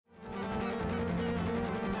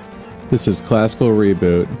This is Classical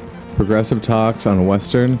Reboot, progressive talks on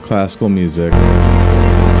Western classical music.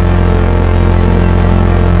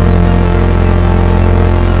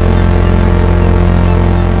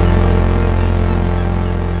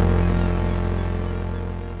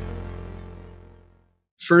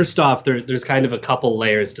 First off, there's kind of a couple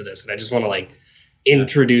layers to this, and I just want to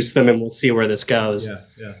introduce them, and we'll see where this goes.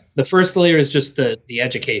 Yeah. The first layer is just the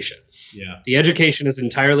education. Yeah. The education is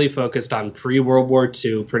entirely focused on pre-World War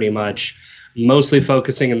II, pretty much, mostly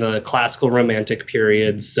focusing in the classical romantic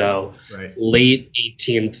periods, so late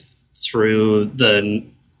 18th through the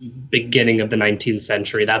beginning of the 19th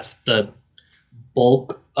century. That's the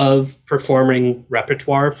bulk of performing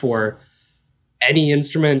repertoire for any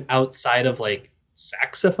instrument outside of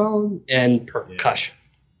saxophone and percussion.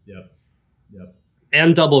 Yep.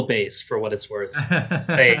 And double bass, for what it's worth.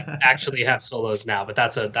 They actually have solos now, but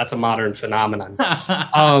that's a modern phenomenon.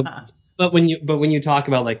 But when you talk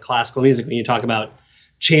about classical music, when you talk about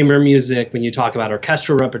chamber music, when you talk about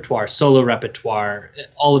orchestral repertoire, solo repertoire,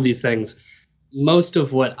 all of these things, most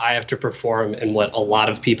of what I have to perform and what a lot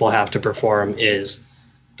of people have to perform is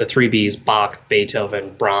the 3 Bs: Bach,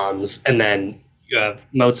 Beethoven, Brahms, and then you have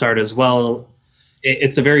Mozart as well.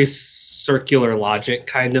 It's a very circular logic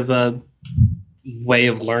kind of a way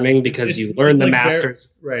of learning, because you learn the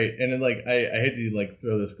masters. Right. And then I hate to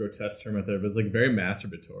throw this grotesque term out there, but it's very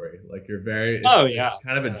masturbatory. You're very it's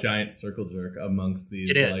kind of a giant circle jerk amongst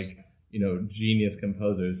these genius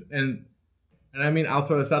composers. And I mean, I'll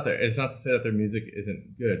throw this out there. It's not to say that their music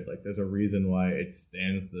isn't good. There's a reason why it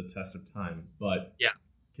stands the test of time. But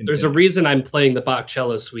there's a reason I'm playing the Bach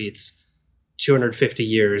cello suites 250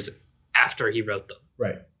 years after he wrote them.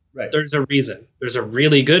 Right. There's a reason. There's a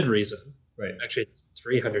really good reason. Right. Actually, it's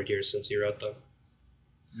 300 years since he wrote them.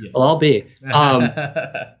 Yes. Well, I'll be.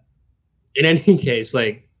 In any case,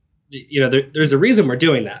 there's a reason we're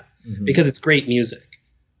doing that, because it's great music.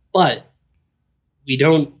 But we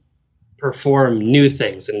don't perform new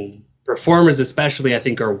things, and performers especially, I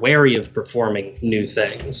think, are wary of performing new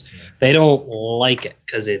things. Yeah. They don't like it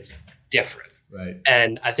because it's different. Right.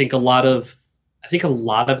 And I think a lot of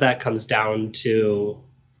that comes down to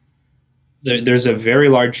there's a very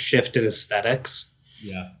large shift in aesthetics.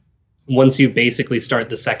 Yeah. Once you basically start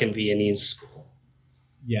the second Viennese school.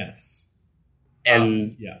 Yes.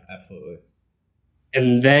 And yeah, absolutely.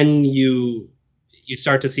 And then you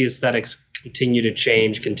start to see aesthetics continue to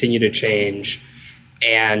change,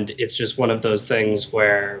 and it's just one of those things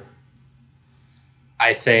where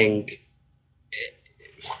I think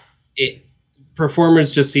performers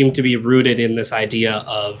just seem to be rooted in this idea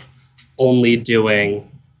of only doing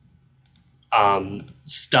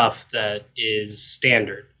stuff that is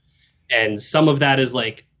standard, and some of that is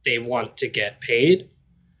they want to get paid,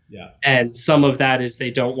 and some of that is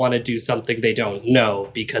they don't want to do something they don't know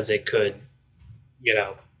because it could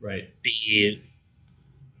be,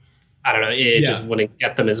 I don't know, it just wouldn't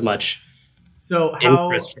get them as much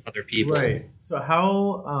interest from other people. Right. So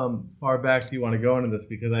how far back do you want to go into this?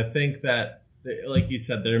 Because I think that, like you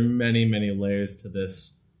said, there are many, many layers to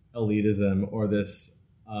this elitism, or this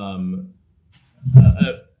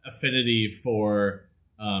affinity for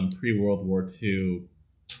pre-World War II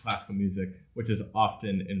classical music, which is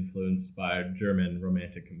often influenced by German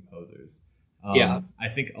Romantic composers. I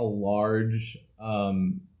think a large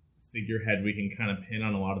figurehead we can kind of pin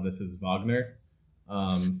on a lot of this is Wagner.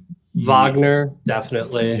 Wagner,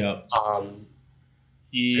 definitely. Yep.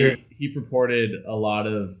 He purported a lot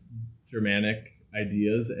of Germanic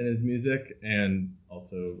ideas in his music, and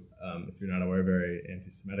also, if you're not aware, very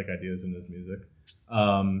anti-Semitic ideas in his music.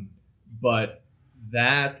 But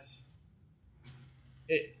that,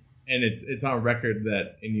 it's on record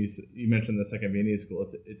that, and you mentioned the Second Viennese School.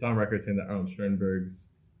 It's on record saying that Arnold Schoenberg's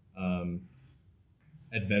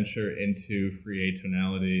adventure into free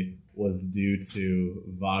atonality was due to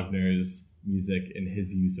Wagner's music and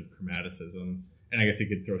his use of chromaticism. And I guess you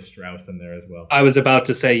could throw Strauss in there as well. I was about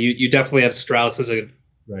to say, you definitely have Strauss as a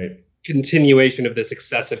continuation of this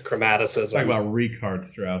excessive chromaticism. Talk about Richard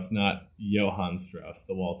Strauss, not Johann Strauss,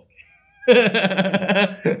 the waltz king.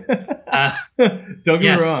 Don't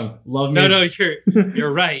get me wrong. Love me. No,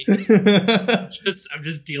 you're right. I'm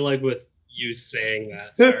just dealing with you saying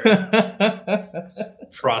that. Sorry. Just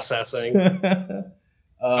processing.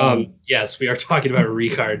 Yes, we are talking about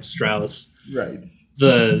Richard Strauss. Right.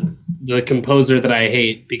 The composer that I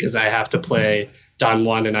hate because I have to play Don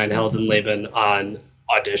Juan and Ein Heldenleben on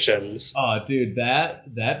auditions. Oh, dude, that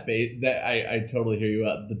I totally hear you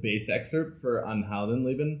out. The bass excerpt for Ein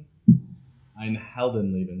Heldenleben,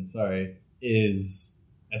 sorry,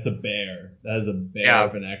 that's a bear. That is a bear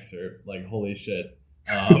of an excerpt. Holy shit.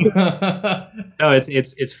 No,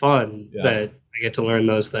 it's fun that I get to learn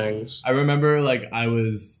those things. I remember like I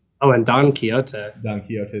was. Oh, and Don Quixote. Don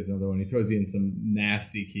Quixote is another one. He throws you in some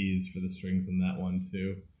nasty keys for the strings in that one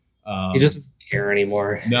too. He just doesn't care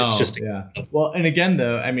anymore. No, it's just Well, and again,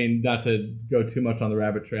 though, I mean, not to go too much on the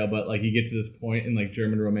rabbit trail, but like you get to this point in like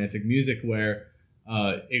German Romantic music where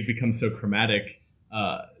it becomes so chromatic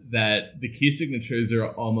that the key signatures are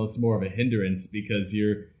almost more of a hindrance because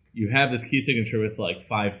you have this key signature with like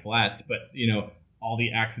 5 flats, but all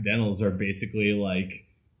the accidentals are basically like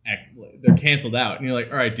they're canceled out, and you're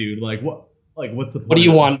like, all right, dude, like what? Like, what's the point? What do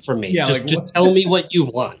you want from me? Yeah, just tell me what you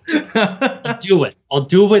want. I'll do it. I'll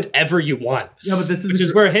do whatever you want. Yeah, but this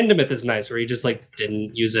is where Hindemith is nice, where he just like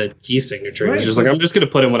didn't use a key signature. Right. He's just like, I'm just gonna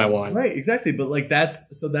put in what I want. Right, exactly. But like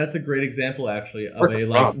that's a great example actually of a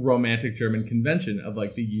like romantic German convention of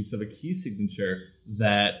like the use of a key signature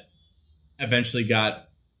that eventually got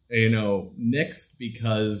nixed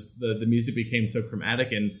because the music became so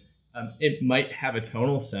chromatic, and it might have a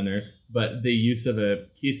tonal center, but the use of a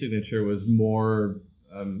key signature was more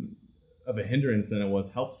of a hindrance than it was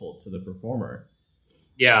helpful to the performer.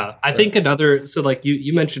 Yeah, I think so like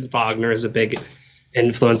you mentioned Wagner as a big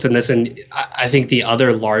influence in this, and I think the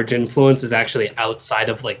other large influence is actually outside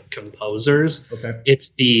of like composers. Okay.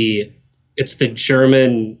 It's the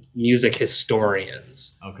German music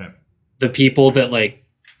historians. Okay. The people that like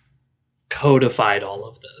codified all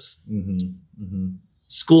of this. Mm-hmm. Mm-hmm.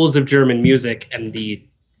 Schools of German music and the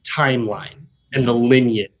timeline and the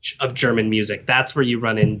lineage of German music. That's where you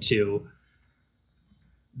run into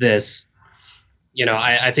this,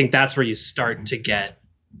 I think that's where you start to get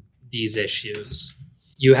these issues.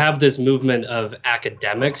 You have this movement of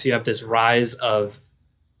academics. You have this rise of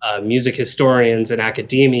music historians and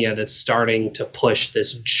academia that's starting to push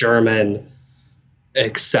this German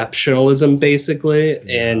exceptionalism, basically,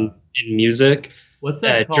 in music. What's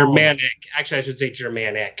that called? Germanic. Actually, I should say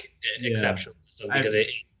Germanic exceptionalism, because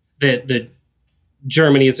the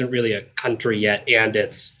Germany isn't really a country yet, and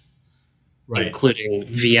it's including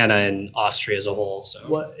Vienna and Austria as a whole.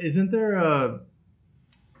 So, isn't there a?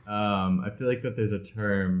 I feel like that there's a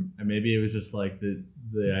term, and maybe it was just like the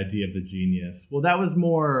idea of the genius. Well, that was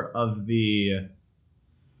more of the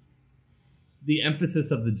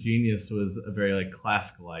emphasis of the genius was a very like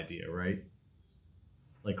classical idea, right?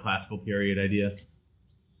 Like classical period idea.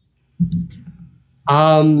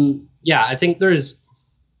 Yeah, I think there's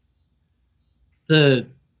the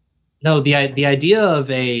idea of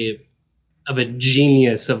a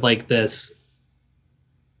genius, of like this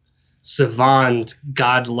savant,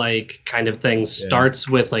 godlike kind of thing, starts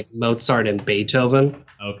with like Mozart and Beethoven.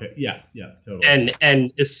 Okay. Yeah, totally.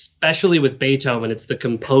 And especially with Beethoven, it's the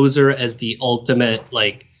composer as the ultimate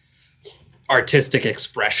like artistic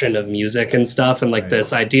expression of music and stuff, and like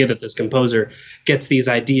this idea that this composer gets these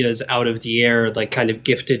ideas out of the air, like kind of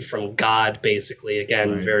gifted from God, basically.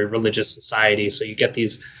 Again, very religious society, so you get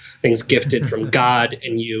these things gifted from God,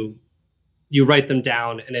 and you write them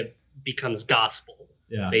down, and it becomes gospel,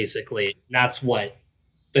 basically. And that's what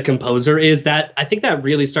the composer is. That I think that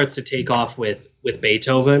really starts to take off with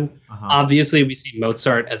Beethoven. Obviously, we see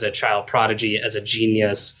Mozart as a child prodigy, as a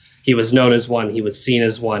genius. He was known as one, he was seen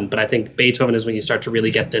as one, but I think Beethoven is when you start to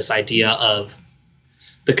really get this idea of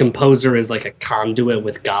the composer is like a conduit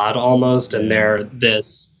with God almost, and they're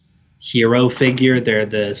this hero figure, they're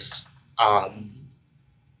this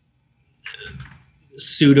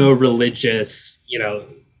pseudo-religious,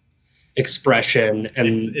 expression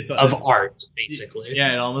it's art, basically.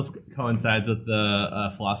 Yeah, it almost coincides with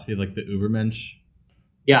the philosophy of like the Übermensch.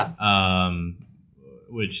 Yeah.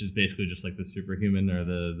 Which is basically just like the superhuman, or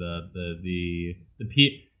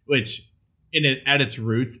which at its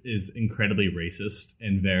roots is incredibly racist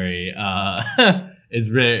and very it's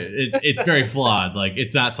very flawed. Like,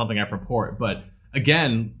 it's not something I purport, but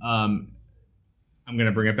again, I'm going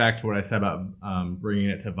to bring it back to what I said about bringing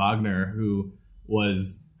it to Wagner, who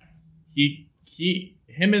was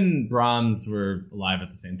him and Brahms were alive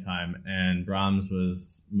at the same time, and Brahms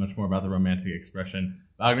was much more about the romantic expression.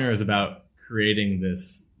 Wagner is about creating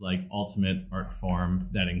this like ultimate art form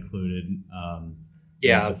that included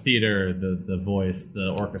the theater, the voice, the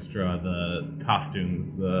orchestra, the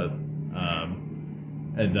costumes, the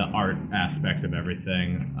art aspect of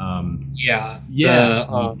everything. I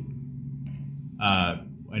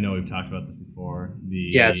know we've talked about this before.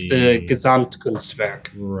 It's the Gesamtkunstwerk.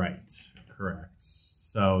 Right, correct.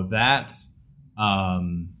 So that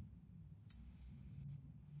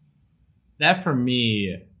for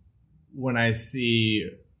me, when I see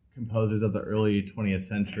composers of the early 20th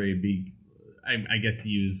century I guess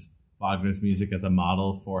use Wagner's music as a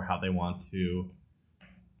model for how they want to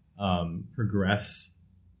progress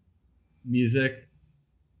music,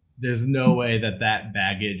 there's no way that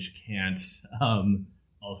baggage can't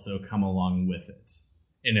also come along with it,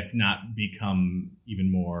 and if not, become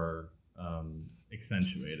even more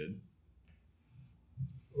accentuated.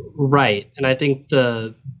 Right, and I think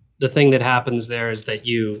the thing that happens there is that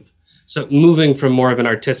so moving from more of an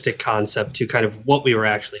artistic concept to kind of what we were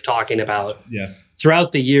actually talking about. Yeah.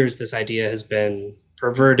 Throughout the years, this idea has been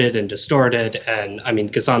perverted and distorted, and I mean,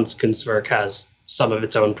 Gesamtkunstwerk has some of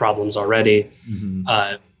its own problems already,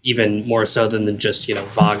 even more so than just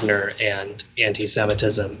Wagner and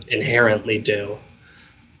anti-Semitism inherently do,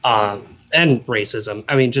 and racism.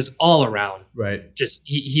 I mean, just all around. Right. Just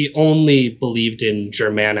he only believed in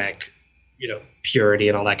Germanic, purity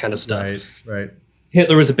and all that kind of stuff. Right. Right.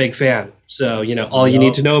 Hitler was a big fan, so all you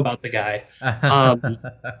need to know about the guy.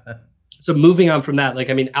 So moving on from that,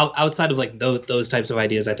 outside of those types of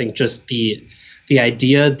ideas, I think just the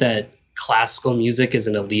idea that classical music is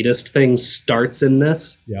an elitist thing starts in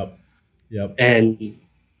this. Yep. And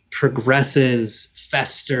progresses,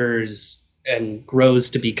 festers, and grows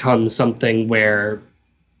to become something where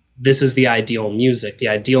this is the ideal music. The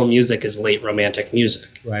ideal music is late Romantic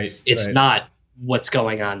music. Right. It's not what's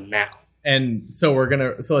going on now. And so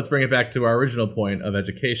let's bring it back to our original point of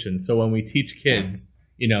education. So when we teach kids,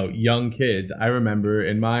 young kids, I remember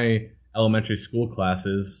in my elementary school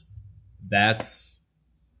classes, that's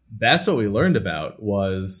what we learned about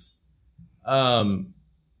was, a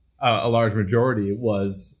large majority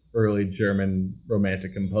was early German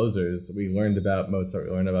Romantic composers. We learned about Mozart,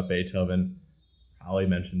 we learned about Beethoven, probably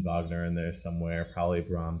mentioned Wagner in there somewhere, probably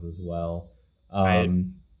Brahms as well. Right.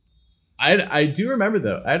 I do remember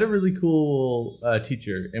though, I had a really cool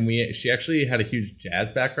teacher, and she actually had a huge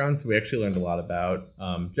jazz background, so we actually learned a lot about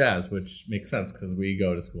jazz, which makes sense because we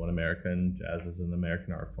go to school in America and jazz is an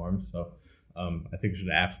American art form. So I think it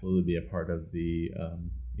should absolutely be a part of the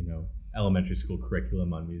elementary school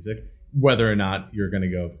curriculum on music. Whether or not you're going to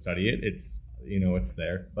go study it, it's it's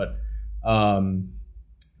there. But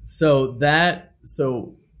so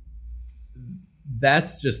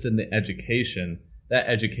that's just in the education. That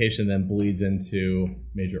education then bleeds into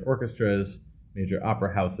major orchestras, major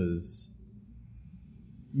opera houses,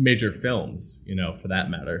 major films, for that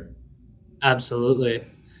matter. Absolutely.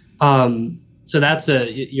 So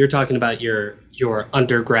you're talking about your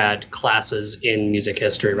undergrad classes in music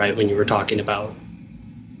history, right? When you were talking about.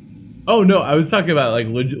 Oh no, I was talking about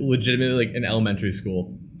legitimately in elementary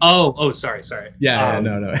school. Oh, sorry. Yeah,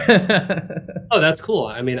 no. Oh, that's cool.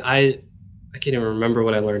 I mean, I can't even remember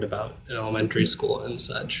what I learned about in elementary school and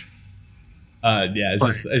such.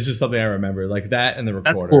 It's just something I remember, like that and the recorder.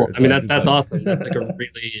 That's cool. I mean, that's awesome. That's a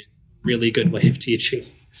really, really good way of teaching.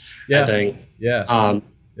 Yeah. I think. Yeah.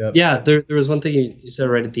 Yep. Yeah. There was one thing you said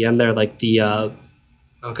right at the end there, like the oh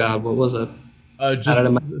god, what was it? Just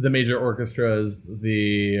the major orchestras,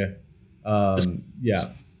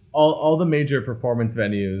 all the major performance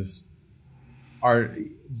venues are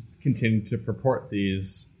continue to purport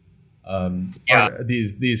these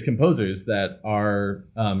these composers that are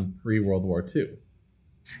pre-World War II.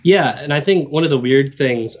 Yeah, and I think one of the weird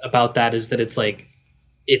things about that is that it's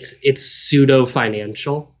it's pseudo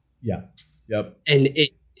financial. Yeah. Yep. And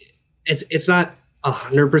it's not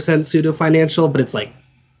 100% pseudo financial, but it's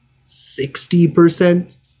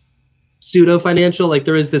 60% pseudo financial.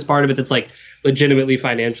 There is this part of it that's legitimately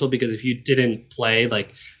financial, because if you didn't play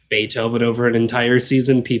Beethoven over an entire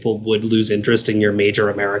season, people would lose interest in your major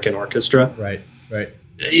American orchestra. Right.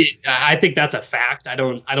 I think that's a fact. I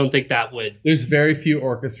don't think that would. There's very few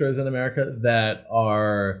orchestras in America that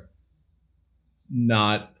are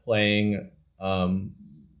not playing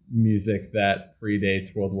music that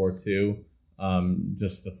predates World War II.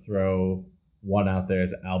 Just to throw one out there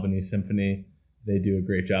is Albany Symphony. They do a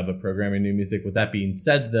great job of programming new music. With that being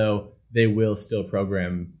said, though, they will still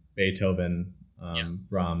program Beethoven,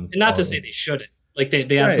 Brahms. And not to say they shouldn't.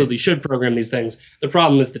 They absolutely should program these things. The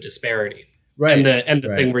problem is the disparity. Right. And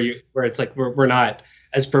the thing where it's we're not,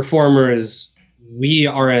 as performers, we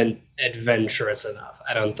aren't adventurous enough,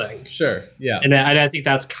 I don't think. Sure. Yeah. And I think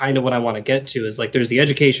that's kind of what I want to get to, is there's the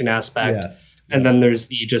education aspect. Yes. And then there's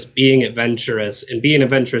the just being adventurous, and being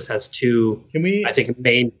adventurous has two, I think,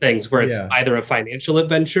 main things, where it's either a financial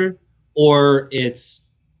adventure or it's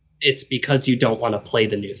because you don't want to play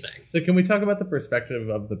the new thing. So can we talk about the perspective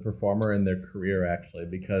of the performer and their career, actually?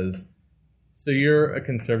 Because so you're a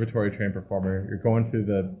conservatory trained performer. You're going through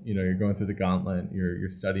the gauntlet.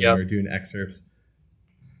 You're studying. You're doing excerpts.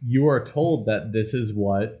 You are told that this is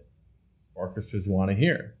what orchestras want to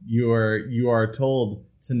hear. You are told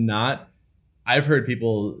to not. I've heard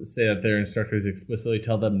people say that their instructors explicitly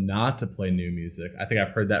tell them not to play new music. I think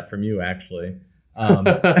I've heard that from you, actually.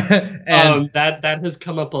 That has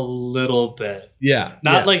come up a little bit. Yeah.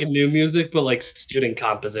 Not like new music, but like student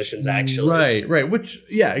compositions, actually. Right. Which,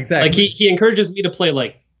 yeah, exactly. Like he encourages me to play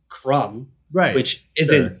like Crumb, right? Which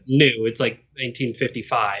isn't new. It's like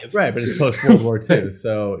 1955, right? But it's post World War II,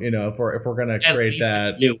 so if we're gonna create that,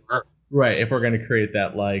 it's newer. Right? If we're gonna create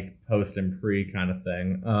that like post and pre kind of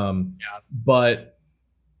thing, But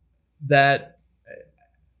that.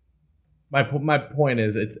 My point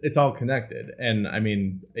is it's all connected, and I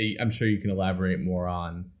mean I'm sure you can elaborate more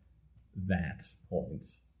on that point.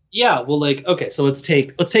 Yeah, well, like, okay, so let's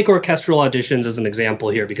take orchestral auditions as an example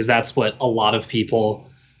here, because that's what a lot of people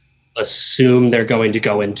assume they're going to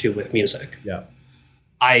go into with music. Yeah,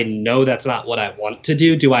 I know that's not what I want to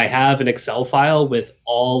do. Do I have an Excel file with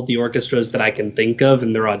all the orchestras that I can think of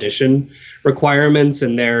and their audition requirements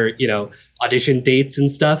and their audition dates and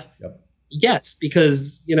stuff? Yep. Yes,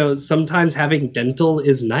 because sometimes having dental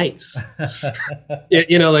is nice.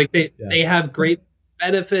 They have great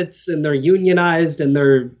benefits and they're unionized and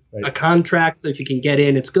they're a contract. So if you can get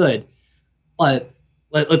in, it's good. But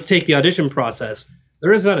let's take the audition process.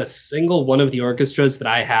 There is not a single one of the orchestras that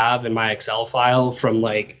I have in my Excel file, from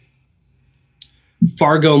like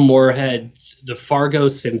Fargo Moorhead's the Fargo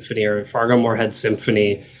Symphony or Fargo Moorhead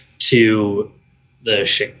Symphony to the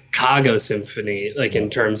Chicago Symphony, like in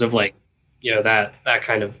terms of like that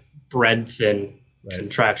kind of breadth and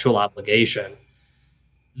contractual obligation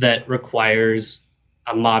that requires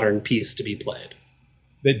a modern piece to be played.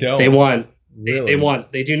 They don't. They want. Really?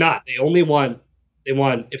 They do not. They only want. They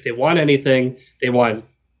want. If they want anything, they want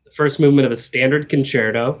the first movement of a standard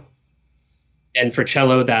concerto, and for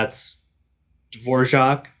cello, that's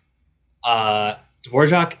Dvorak,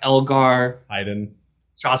 Elgar, Haydn,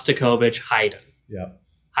 Shostakovich, Haydn. Yeah.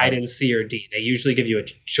 Haydn C or D. They usually give you a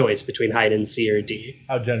choice between Haydn C or D.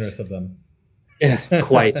 How generous of them. Yeah,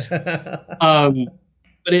 quite. But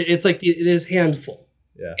it's like it is handful.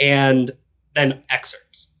 Yeah. And then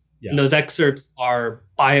excerpts. Yeah. And those excerpts are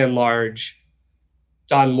by and large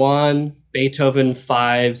Don Juan, Beethoven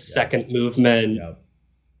 5, second movement,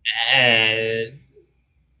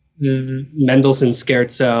 Mendelssohn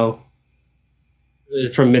Scherzo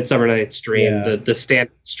from Midsummer Night's Dream, the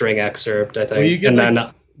standard string excerpt, I think.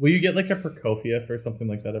 Will you get like a Prokofiev or something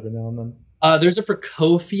like that every now and then? There's a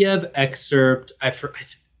Prokofiev excerpt. I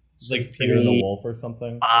like Peter and the Wolf or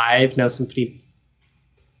something. 5, no, Symphony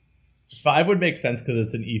 5 would make sense because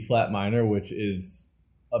it's an E flat minor, which is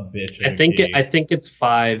a bitch. I think it's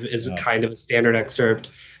 5 is kind of a standard excerpt,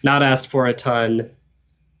 not asked for a ton.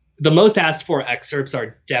 The most asked for excerpts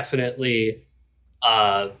are definitely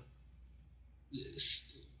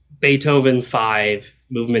Beethoven 5,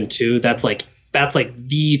 Movement 2. That's like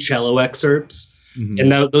the cello excerpts, and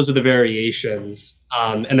those are the variations.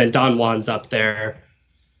 And then Don Juan's up there.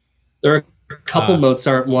 There are a couple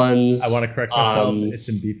Mozart ones. I want to correct myself. It's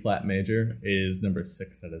in B flat major. It is number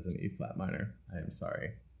 6 that is an E flat minor. I am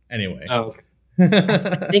sorry. Anyway. Oh,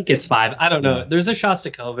 I think it's 5. I don't know. Yeah. There's a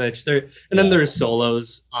Shostakovich there, and then there's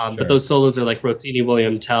solos. But those solos are like Rossini,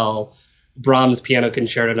 William Tell, Brahms Piano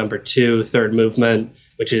Concerto No. 2, third movement,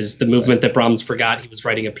 which is the movement that Brahms forgot he was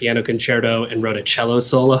writing a piano concerto and wrote a cello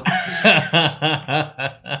solo.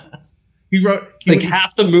 He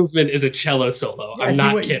half the movement is a cello solo. Yeah, I'm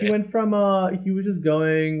not kidding. He went from he was just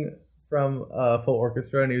going from full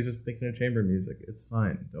orchestra and he was just thinking of chamber music. It's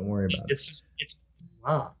fine. Don't worry about it. It's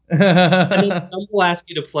and then some will ask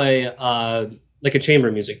you to play like a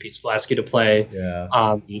chamber music piece. They'll ask you to play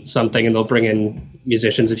something, and they'll bring in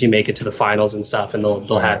musicians if you make it to the finals and stuff, and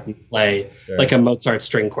they'll have you play like a Mozart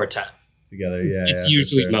string quartet together. Yeah, it's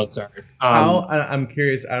usually Mozart. I'm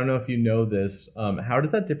curious. I don't know if you know this. How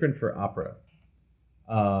does that differ for opera?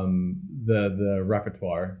 The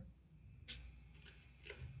repertoire.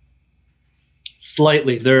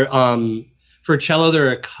 Slightly. There for cello, there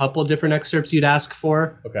are a couple different excerpts you'd ask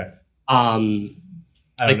for. Okay.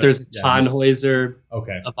 Like there's a Tannhäuser,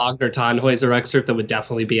 a Wagner Tannhäuser excerpt that would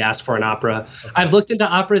definitely be asked for in opera. Okay. I've looked into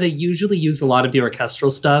opera. They usually use a lot of the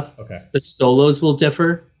orchestral stuff. Okay. The solos will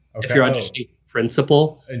differ if you're auditioning for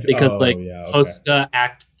principal, because Posta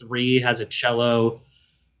Act 3 has a cello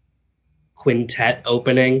quintet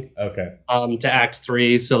opening. Okay. To Act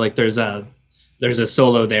 3, so like there's a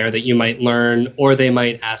solo there that you might learn, or they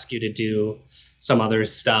might ask you to do some other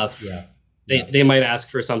stuff. Yeah. They might ask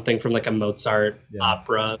for something from like a Mozart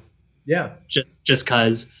opera. Yeah. Just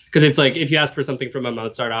because it's like if you ask for something from a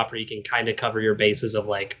Mozart opera, you can kind of cover your bases of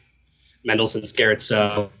like Mendelssohn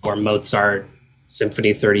Scherzo or Mozart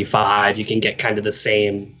Symphony 35. You can get kind of the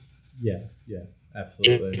same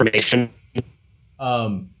absolutely information.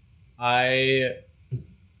 I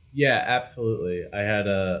Yeah, absolutely. I had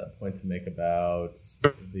a point to make about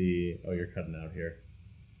the... Oh, you're cutting out here.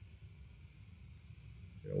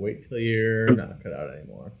 Wait till you're not cut out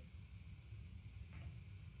anymore.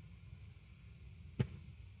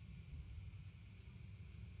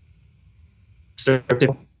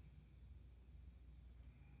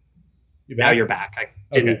 Now you're back. I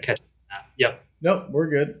didn't catch that. Yep. Nope, we're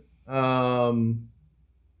good. Talking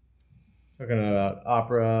about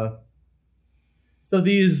opera. So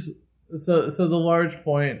the large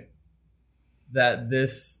point that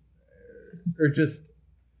this, or just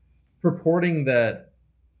purporting that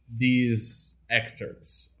these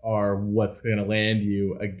excerpts are what's going to land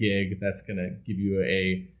you a gig that's going to give you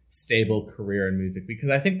a stable career in music, because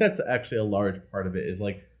I think that's actually a large part of it, is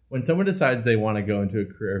like when someone decides they want to go into a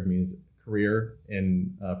career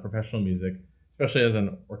in professional music, especially as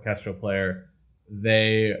an orchestral player,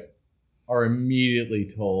 they are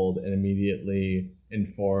immediately told and immediately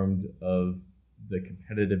informed of the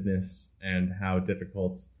competitiveness and how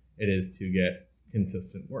difficult it is to get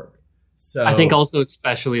consistent work. So I think also,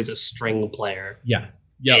 especially as a string player,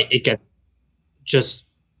 it gets just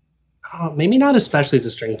maybe not especially as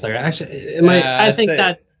a string player. Actually, I think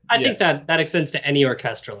that extends to any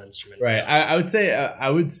orchestral instrument. Right. I would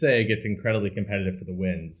say it gets incredibly competitive for the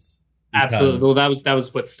wins. Absolutely. Well, that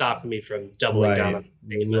was what stopped me from doubling down on that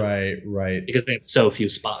statement. Right. Because they had so few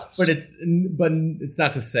spots. But it's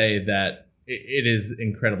not to say that it is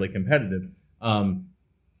incredibly competitive.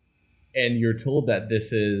 And you're told that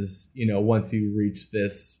this is, once you reach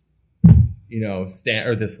this,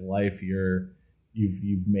 or this life,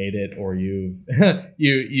 you've made it, or you've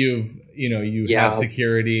have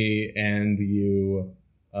security, and you.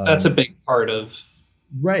 That's a big part of.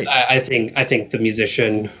 Right. I think the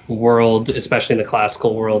musician world, especially in the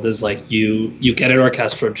classical world, is like you get an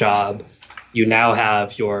orchestral job, you now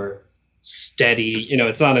have your steady,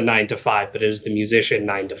 it's not a 9 to 5, but it is the musician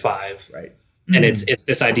 9 to 5. Right. And it's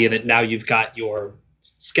this idea that now you've got your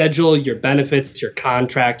schedule, your benefits, your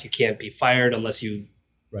contract. You can't be fired unless you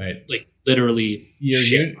like literally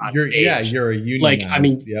shit on stage. Yeah, you're a unionized. Like, I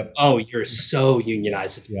mean, yep. Oh, you're so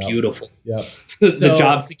unionized. It's beautiful. Yep. The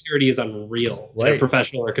job security is unreal. Right. In a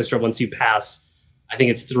professional orchestra, once you pass, I think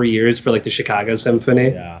it's 3 years for like the Chicago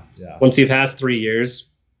Symphony. Yeah. Once you pass 3 years,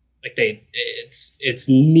 like it's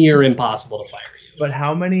near impossible to fire you. But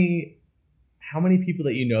how many people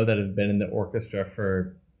that that have been in the orchestra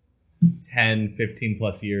for 10, 15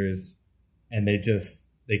 plus years, and they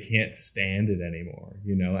can't stand it anymore,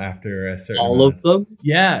 after a certain amount of them?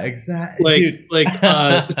 Yeah, exactly.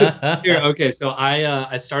 Here, okay, so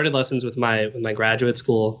I started lessons with my graduate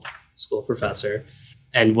school professor,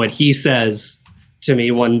 and what he says to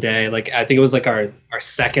me one day, like I think it was like our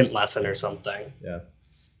second lesson or something. Yeah.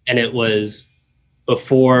 And it was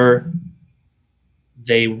before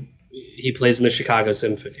he plays in the Chicago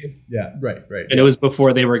Symphony. Yeah, right. And it was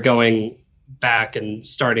before they were going back and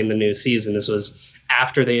starting the new season. This was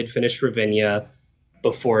after they had finished Ravinia,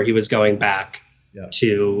 before he was going back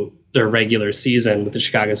to their regular season with the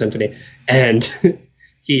Chicago Symphony. And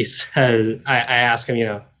he said, I asked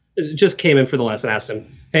him, just came in for the lesson, asked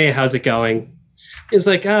him, hey, how's it going? He's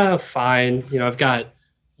like, fine. I've got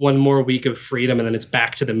one more week of freedom, and then it's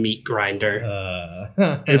back to the meat grinder.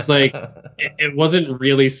 It's like, it wasn't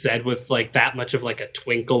really said with like that much of like a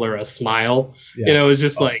twinkle or a smile. It was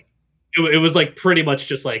just like, it was like pretty much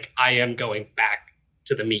just like, I am going back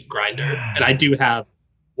to the meat grinder, and I do have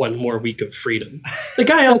one more week of freedom. The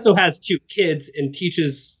guy also has 2 kids and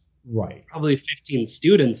teaches probably 15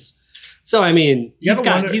 students. So, I mean,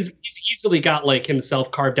 he's easily got like himself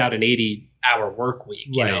carved out an 80-hour work week,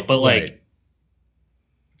 but like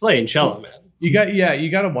playing cello, man. You got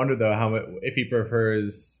to wonder though if he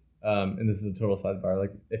prefers, and this is a total sidebar,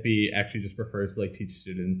 like if he actually just prefers to like teach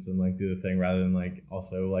students and like do the thing rather than like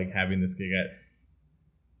also like having this gig at.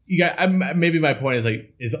 Maybe my point is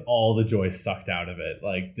like, is all the joy sucked out of it?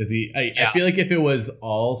 Like, does he? I feel like if it was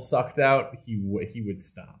all sucked out, he would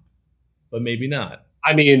stop, but maybe not.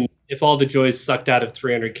 I mean, if all the joy is sucked out of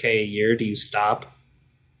 $300K a year, do you stop?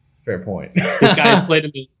 Fair point. This guy's played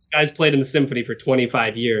in the symphony for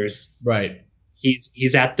 25 years. Right.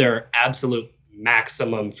 He's at their absolute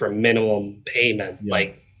maximum for minimum payment.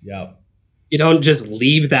 You don't just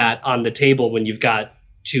leave that on the table when you've got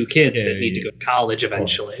 2 kids that need to go to college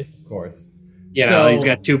eventually. Of course. He's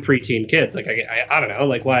got 2 preteen kids. Like I don't know,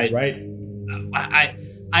 like why? Right.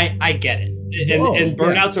 I get it. And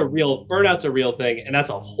burnout's a real thing, and that's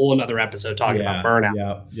a whole another episode talking about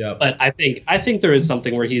burnout. Yeah. But I think there is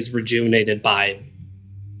something where he's rejuvenated by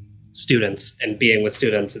students and being with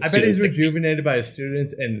students. And I bet he's rejuvenated by his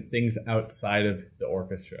students and things outside of the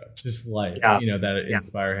orchestra, just life, that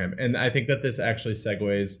inspire him. And I think that this actually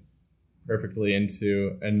segues perfectly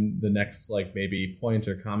into, and the next maybe point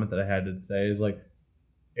or comment that I had to say is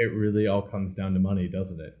it really all comes down to money,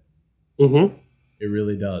 doesn't it? Mm-hmm. It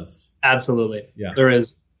really does. Absolutely. Yeah. There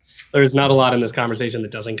is not a lot in this conversation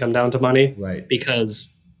that doesn't come down to money. Right.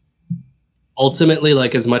 Because ultimately,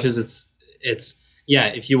 as much as it's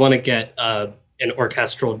if you want to get an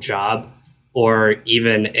orchestral job or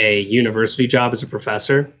even a university job as a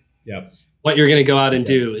professor, what you're going to go out and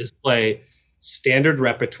do is play standard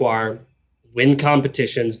repertoire, win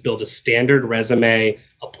competitions, build a standard resume,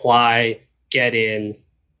 apply, get in,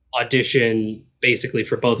 audition. Basically,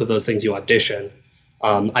 for both of those things, you audition.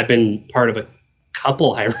 I've been part of a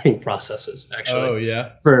couple hiring processes, actually. Oh,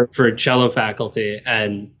 yeah. For cello faculty,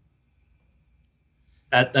 and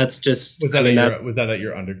that's just. Was that at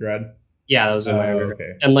your undergrad? Yeah, that was in my undergrad.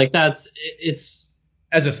 Okay. And it's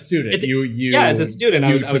as a student, as a student,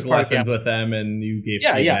 I was part lessons with them, and you gave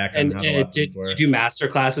feedback on how the lessons were. You do master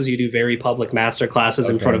classes. You do very public master classes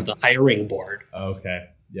in front of the hiring board. Okay.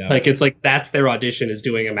 Yeah. That's their audition is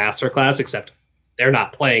doing a master class, except they're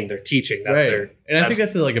not playing, they're teaching. That's right. I think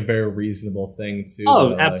that's a very reasonable thing too.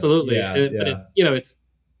 Oh, absolutely. But it's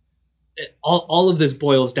all of this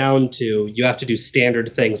boils down to you have to do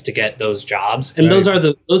standard things to get those jobs, and those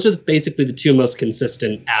are basically the two most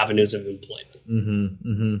consistent avenues of employment. Mm-hmm.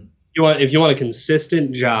 Mm-hmm. If you want a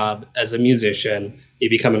consistent job as a musician, you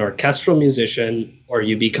become an orchestral musician or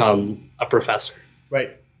you become a professor.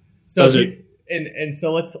 Right. So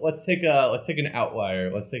so let's take an outlier.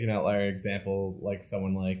 Let's take an outlier example, like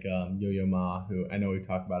someone like Yo-Yo Ma, who I know we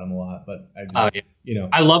talk about him a lot, but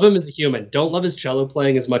I love him as a human. Don't love his cello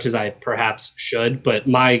playing as much as I perhaps should, but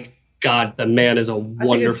my God, the man is a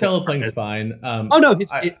wonderful. I think his cello playing is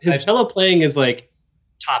fine. His cello playing is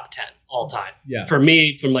top 10 all time. Yeah. For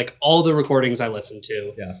me, from all the recordings I listen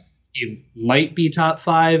to, he might be top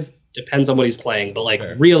 5. Depends on what he's playing, but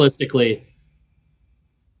sure. Realistically.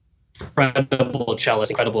 Incredible cellist,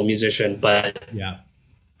 incredible musician, but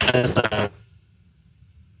as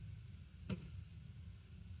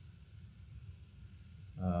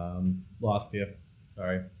lost you.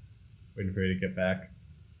 Sorry, waiting for you to get back.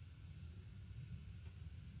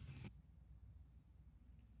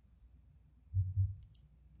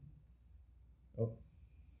 Oh,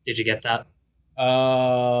 did you get that?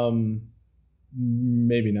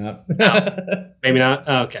 Maybe not. No. Maybe not.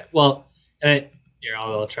 Oh, okay. Well, here,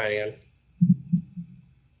 I'll try it again.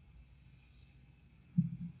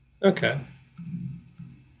 Okay.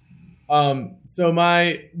 So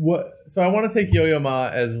I want to take Yo-Yo Ma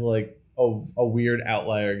as a weird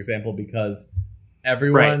outlier example because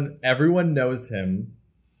everyone knows him.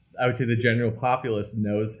 I would say the general populace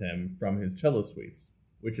knows him from his cello suites,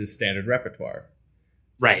 which is standard repertoire.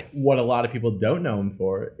 Right. What a lot of people don't know him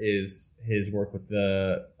for is his work with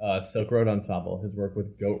the Silk Road Ensemble, his work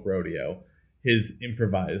with Goat Rodeo, his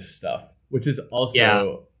improvised stuff, which is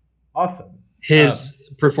also awesome. His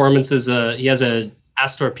performances, he has a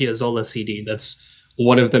Astor Piazzolla CD. That's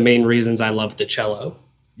one of the main reasons I love the cello.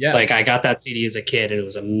 Yeah. I got that CD as a kid and it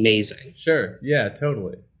was amazing. Sure. Yeah,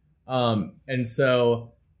 totally. And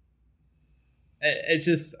so it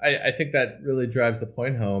just, I think that really drives the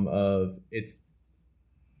point home of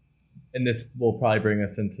and this will probably bring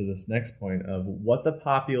us into this next point of what the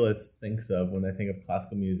populace thinks of when they think of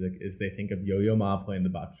classical music is they think of Yo-Yo Ma playing the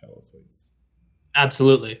Bach cello suites.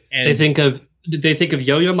 Absolutely. And they think of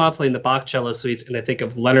Yo-Yo Ma playing the Bach cello suites, and they think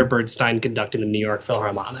of Leonard Bernstein conducting the New York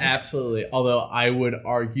Philharmonic. Absolutely. Although I would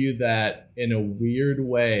argue that in a weird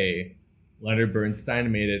way, Leonard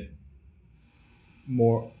Bernstein made it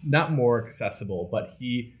not more accessible, but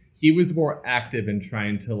he was more active in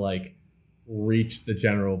trying to reach the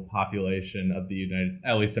general population of the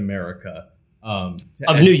at least America.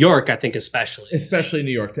 New York, I think especially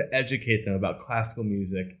New York, to educate them about classical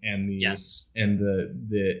music and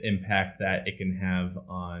the impact that it can have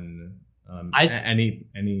on any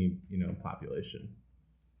population.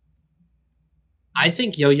 I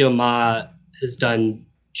think Yo-Yo Ma has done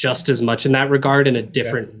just as much in that regard in a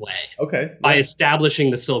different way. Okay. By establishing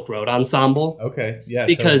the Silk Road Ensemble. Okay. Yeah.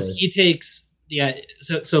 Because he takes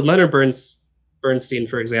so Leonard Bernstein,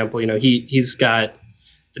 for example, he's got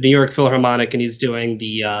the New York Philharmonic, and he's doing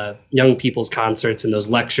the young people's concerts and those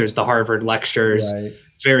lectures, the Harvard lectures,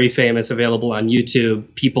 very famous, available on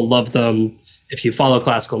YouTube. People love them. If you follow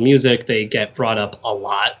classical music, they get brought up a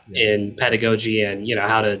lot in pedagogy and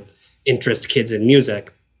how to interest kids in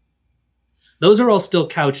music. Those are all still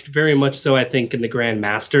couched very much so, I think, in the Grand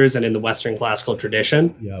Masters and in the Western classical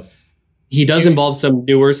tradition. Yep. he does involve some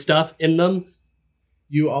newer stuff in them.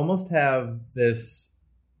 You almost have this.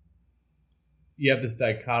 You have this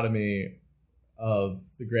dichotomy of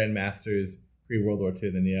the grandmasters pre-World War II,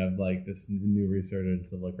 then you have like this new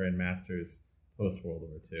resurgence of like grandmasters post-World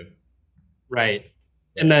War II. Right.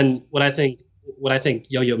 And then what I think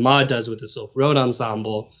Yo-Yo Ma does with the Silk Road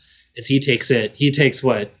Ensemble is he takes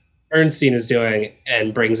what Bernstein is doing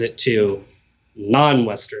and brings it to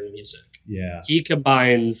non-Western music. Yeah. He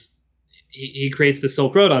creates the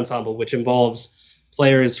Silk Road Ensemble, which involves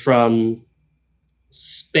players from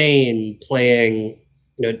Spain playing,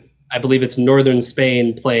 I believe it's northern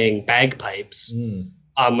Spain playing bagpipes,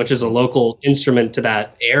 which is a local instrument to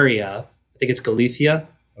that area. I think it's Galicia.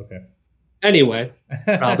 Okay. Anyway,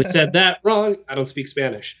 probably said that wrong. I don't speak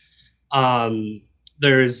Spanish.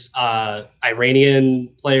 There's Iranian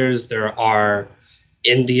players. There are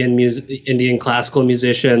Indian classical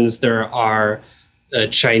musicians. There are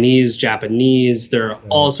Chinese, Japanese. There are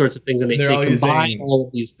all sorts of things, and they combine all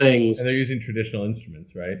of these things. And they're using traditional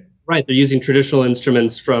instruments, right? Right. They're using traditional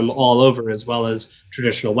instruments from all over, as well as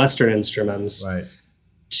traditional Western instruments, right,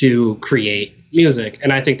 to create music.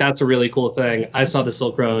 And I think that's a really cool thing. I saw the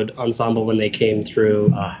Silk Road Ensemble when they came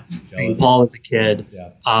through St. Paul as a kid.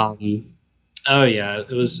 Yeah. Oh yeah,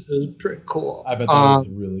 it was pretty cool. I bet that was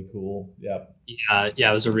really cool. Yeah.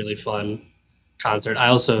 Yeah, it was a really fun concert. I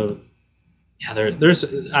also, I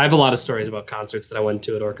have a lot of stories about concerts that I went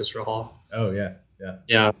to at Orchestra Hall. Oh yeah.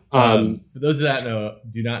 For those that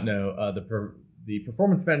do not know, the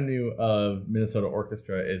performance venue of Minnesota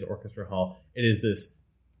Orchestra is Orchestra Hall. It is this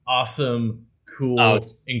awesome, cool,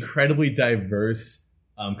 incredibly diverse.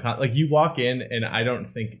 Like you walk in, and I don't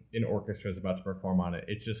think an orchestra is about to perform on it.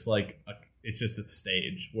 It's just like it's just a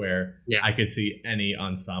stage where I could see any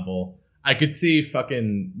ensemble. I could see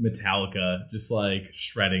fucking Metallica just like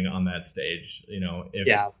shredding on that stage,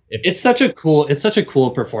 It's such a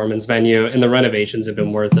cool performance venue, and the renovations have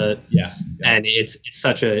been worth it. Yeah. And it's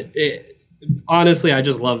such honestly, I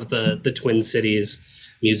just love the Twin Cities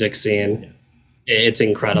music scene. Yeah. It's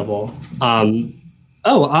incredible. On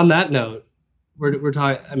that note, we're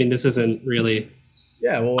talking. I mean, this isn't really.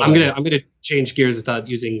 Yeah. Well, I'm gonna change gears without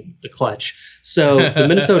using the clutch. So the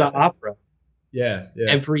Minnesota Opera. Yeah.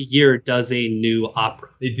 Every year does a new opera.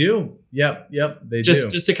 They do. Yep. They do.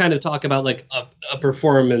 Just to kind of talk about like a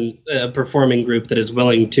performing group that is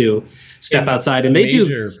willing to step outside, and they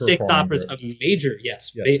do 6 operas. A major,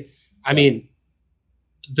 yes.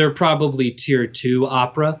 They're probably tier 2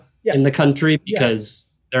 opera in the country because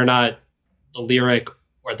they're not the Lyric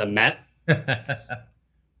or the Met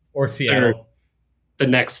or Seattle. The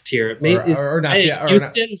next tier,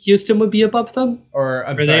 Houston would be above them, or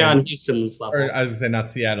are they on Houston's level? Or I was gonna say not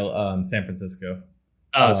Seattle, San Francisco.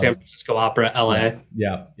 San Francisco Opera, LA.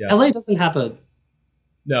 Yeah. LA doesn't have a.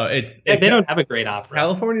 No, they don't have a great opera.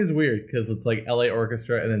 California is weird because it's like LA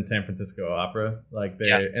Orchestra and then San Francisco Opera. Like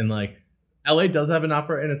and like LA does have an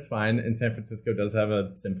opera and it's fine, and San Francisco does have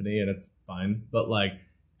a symphony and it's fine. But like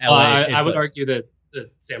LA, I would argue that the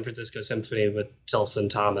San Francisco Symphony with Tilson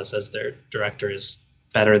Thomas as their director is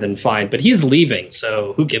better than fine, but he's leaving,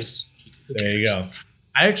 so who gives? There you go.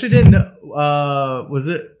 I actually didn't know.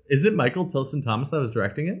 Is it Michael Tilson Thomas that was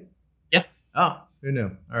directing it? Yeah. Oh, who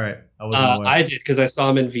knew? All right. I did because I saw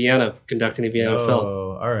him in Vienna conducting a Vienna film.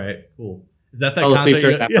 Oh, all right, cool. Is that concert?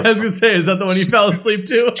 I was gonna say, is that the one you fell asleep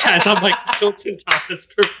to? Yeah, I saw Michael Tilson Thomas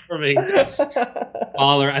performing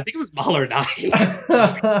Mahler. I think it was Mahler 9. And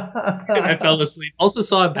I fell asleep. Also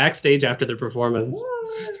saw it backstage after the performance.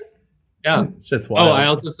 What? Yeah. Shit's wild. I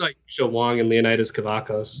also saw Yusha Wong and Leonidas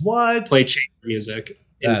Kavakos play chamber music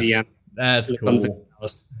in Vienna. That's cool.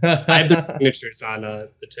 I have their signatures on the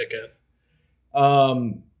ticket.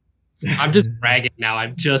 I'm just bragging now.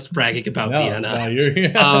 I'm just bragging about Vienna.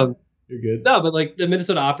 No, you're good. No, but like the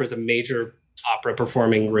Minnesota Opera is a major opera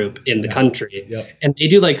performing group in the country. Yep. And they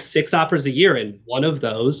do like 6 operas a year, and one of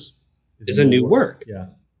those is a new work. Yeah.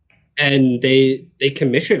 And they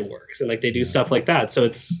commission works and like they do stuff like that. So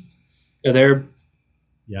it's they're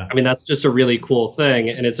I mean, that's just a really cool thing,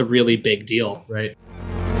 and it's a really big deal. Right.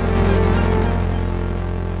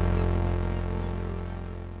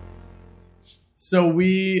 So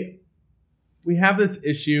we have this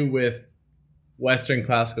issue with Western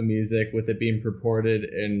classical music, with it being purported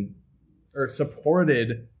or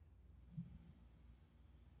supported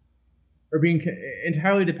or being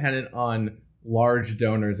entirely dependent on large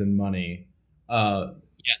donors and money.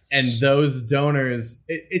 Yes. And those donors,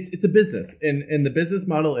 it's a business. And the business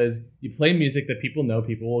model is you play music that people know,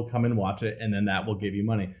 people will come and watch it, and then that will give you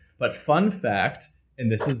money. But fun fact,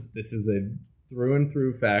 and this is a through and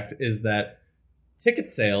through fact, is that ticket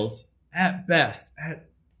sales at best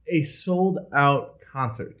a sold out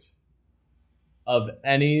concert of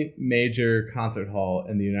any major concert hall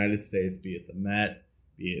in the United States, be it the Met,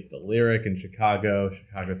 be it the Lyric in Chicago,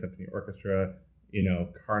 Chicago Symphony Orchestra,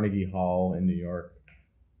 Carnegie Hall in New York,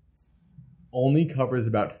 only covers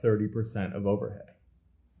about 30% of overhead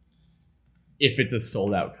if it's a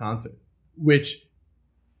sold out concert, which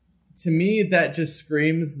to me, that just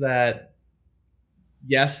screams that,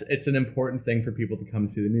 yes, it's an important thing for people to come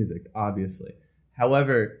see the music, obviously.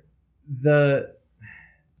 However, and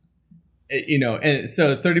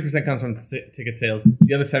so 30% comes from ticket sales.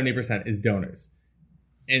 The other 70% is donors.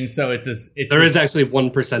 And so there is actually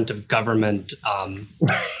 1% of government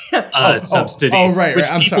subsidy. Right. Which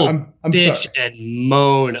I'm people sorry. I'm bitch sorry. and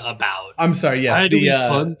moan about. I'm sorry. Yes, why do we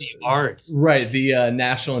fund the arts? Right, the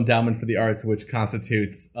National Endowment for the Arts, which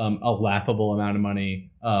constitutes a laughable amount of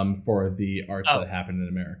money for the arts that happen in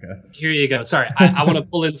America. Here you go. Sorry, I want to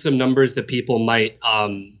pull in some numbers that people might.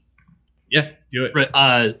 Yeah, do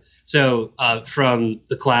it. So from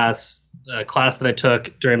the class that I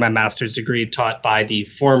took during my master's degree, taught by the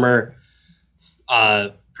former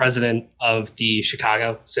president of the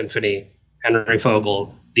Chicago Symphony, Henry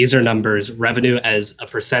Fogel. These are numbers, revenue as a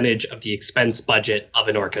percentage of the expense budget of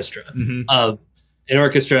an orchestra. Mm-hmm. Of an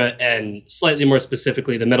orchestra, and slightly more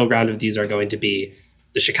specifically, the middle ground of these are going to be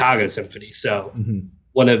the Chicago Symphony. So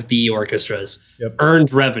one of the orchestras.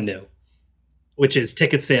 Earned revenue, which is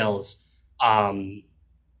ticket sales,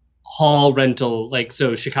 hall rental,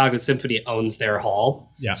 so Chicago Symphony owns their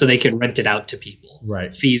hall, so they can rent it out to people.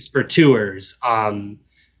 Right. Fees for tours.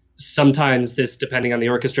 Sometimes this, depending on the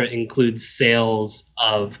orchestra, includes sales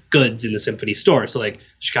of goods in the symphony store. So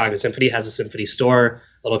Chicago Symphony has a symphony store,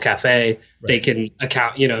 little cafe. Right. They can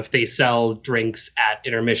account, if they sell drinks at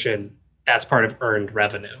intermission, that's part of earned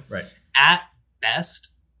revenue. Right. At best,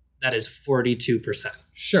 that is 42%.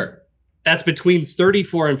 Sure. That's between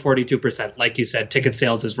 34 and 42%. Like you said, ticket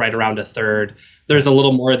sales is right around a third. There's a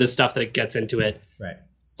little more of this stuff that gets into it. Right.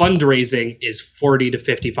 Fundraising is 40 to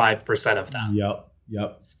 55% of that.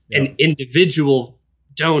 Yep. And individual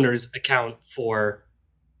donors account for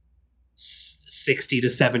 60 to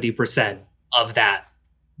 70% of that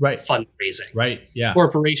fundraising. Right. Yeah.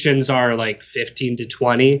 Corporations are 15 to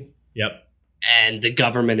 20. Yep. And the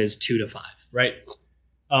government is 2 to 5. Right.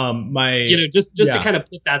 Just to kind of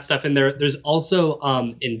put that stuff in there. There's also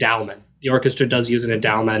endowment. The orchestra does use an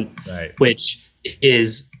endowment, which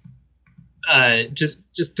is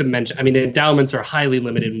just to mention. I mean, endowments are highly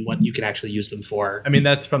limited in what you can actually use them for. I mean,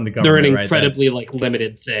 that's from the government. They're an incredibly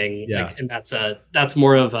limited thing. Yeah. And that's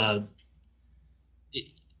more of a.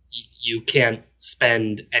 You can't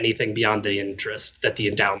spend anything beyond the interest that the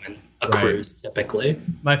endowment accrues typically.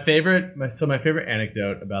 My favorite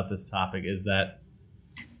anecdote about this topic is that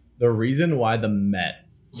the reason why the Met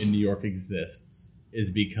in New York exists is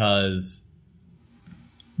because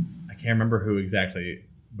I can't remember who exactly,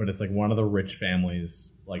 but it's one of the rich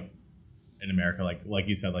families in America, like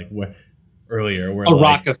you said, earlier, where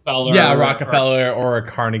Rockefeller, Rockefeller, or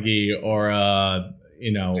a Carnegie, or a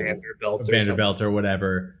Vanderbilt, or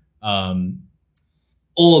whatever.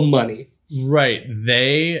 Old money, right?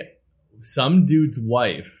 Some dude's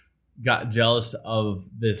wife got jealous of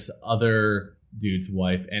this other dude's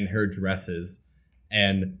wife and her dresses,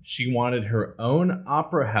 and she wanted her own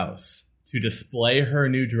opera house to display her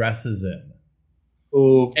new dresses in.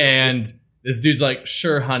 Ooh. And this dude's like,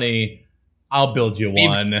 "Sure, honey, I'll build you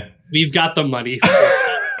one. We've got the money for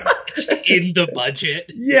it in the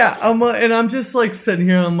budget." Yeah, I'm just sitting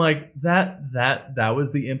here. I'm like, that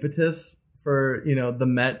was the impetus for the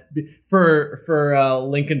Met, for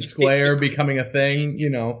Lincoln Square becoming a thing.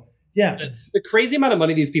 Yeah, the crazy amount of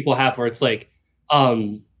money these people have, where it's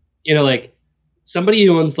somebody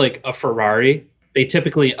who owns a Ferrari, they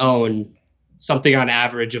typically own something on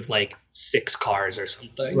average of 6 cars or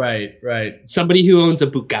something. Right. Somebody who owns a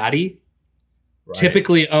Bugatti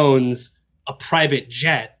typically owns a private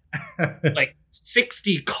jet,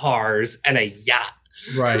 60 cars and a yacht.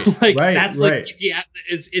 Right. That's yeah,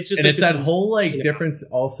 it's just, and it's that whole difference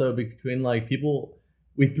also between people.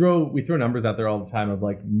 We throw numbers out there all the time of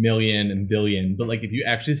million and billion, but if you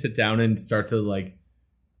actually sit down and start to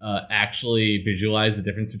actually visualize the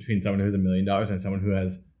difference between someone who has $1 million and someone who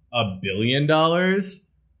has $1 billion,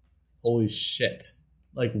 holy shit!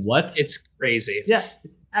 What? It's crazy. Yeah,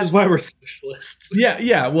 that's why we're socialists.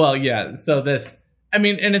 Yeah. Well, yeah. So this, and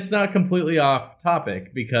it's not completely off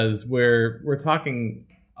topic because we're talking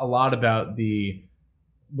a lot about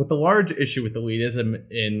what the large issue with elitism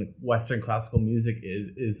in Western classical music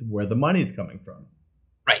is where the money's coming from.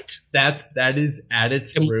 Right. That is at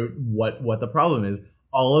its root what the problem is.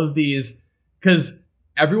 All of these, because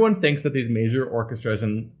everyone thinks that these major orchestras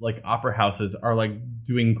and like opera houses are like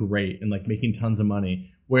doing great and like making tons of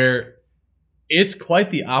money, where it's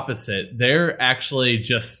quite the opposite. They're actually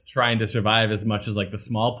just trying to survive as much as like the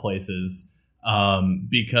small places,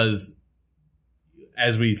 because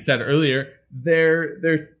as we said earlier,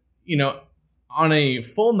 they're on a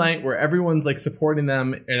full night where everyone's like supporting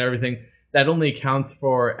them and everything, that only accounts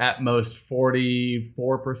for at most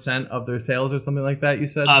 44% of their sales or something like that. You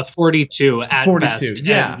said 42 at 42, best.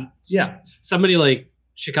 Yeah, yeah. Somebody like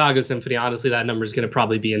Chicago Symphony, honestly, that number is going to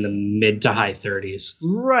probably be in the mid to high 30s.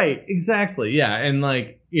 Right, exactly. Yeah, and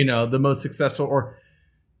like the most successful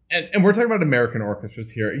and we're talking about American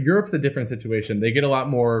orchestras here. Europe's a different situation. They get a lot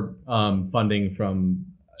more funding from.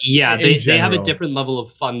 Yeah, they have a different level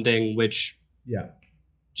of funding, which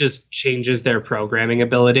just changes their programming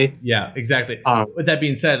ability. Yeah, exactly. With that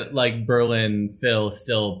being said, like Berlin Phil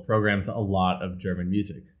still programs a lot of German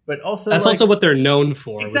music, but also that's also what they're known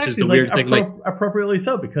for, which is the weird thing. Appropriately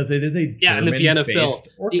so, because it is a and the Vienna Phil.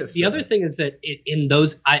 The other thing is that in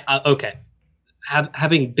those,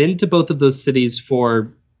 having been to both of those cities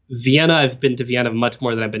for Vienna, I've been to Vienna much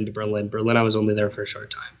more than I've been to Berlin. Berlin, I was only there for a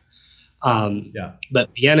short time. But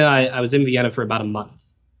Vienna, I was in Vienna for about a month.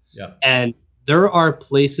 Yeah, and there are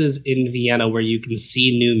places in Vienna where you can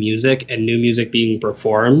see new music and new music being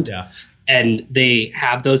performed. Yeah. And they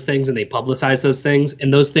have those things and they publicize those things.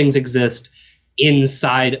 And those things exist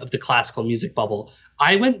inside of the classical music bubble.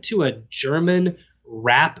 I went to a German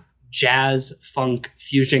rap, jazz, funk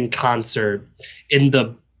fusion concert in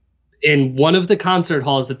one of the concert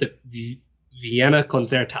halls at the Vienna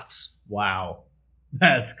Konzerthaus. Wow.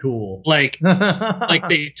 That's cool. Like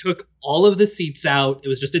they took all of the seats out. It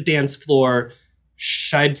was just a dance floor.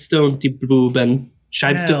 Scheibste die Buben.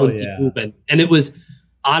 And it was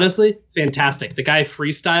honestly fantastic. The guy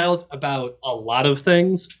freestyled about a lot of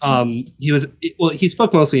things. He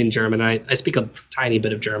spoke mostly in German. I speak a tiny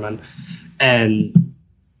bit of German. And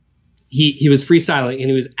he was freestyling and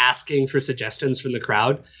he was asking for suggestions from the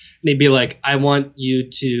crowd. And he'd be like, I want you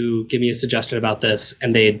to give me a suggestion about this.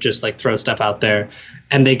 And they'd just like throw stuff out there.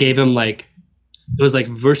 And they gave him like, it was like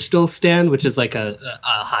Würstel stand, which is like a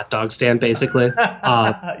hot dog stand, basically.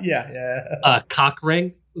 Cock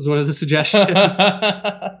ring was one of the suggestions.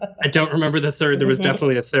 I don't remember the third. There was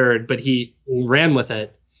definitely a third, but he ran with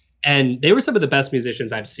it. And they were some of the best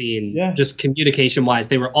musicians I've seen, just communication wise.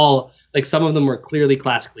 They were all like, some of them were clearly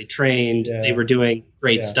classically trained. Yeah. They were doing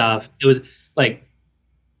great stuff. It was like,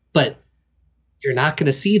 but you're not going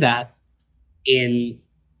to see that in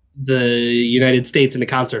the United States in a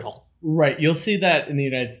concert hall. Right. You'll see that in the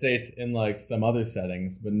United States in like some other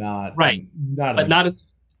settings, but not. Right. Not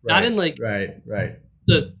in like. Right.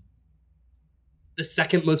 The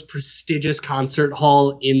second most prestigious concert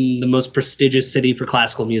hall in the most prestigious city for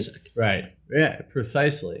classical music. Right. Yeah,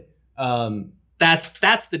 precisely. That's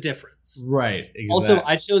the difference. Right. Exactly. Also,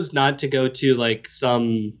 I chose not to go to like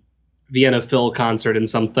some Vienna Phil concert and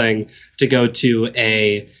something, to go to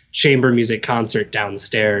a chamber music concert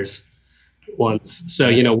downstairs once.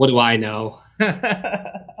 So, what do I know?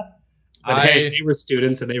 But hey, they were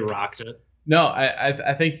students and they rocked it. No,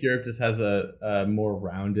 I think Europe just has a more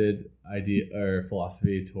rounded idea or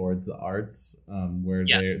philosophy towards the arts, where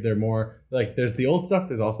they're more like, there's the old stuff,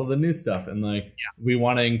 there's also the new stuff, and like we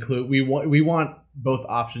want to include, we want both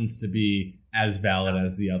options to be as valid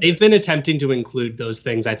as the other. They've been attempting to include those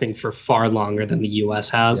things, I think, for far longer than the U.S.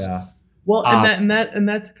 has. Yeah. Well, and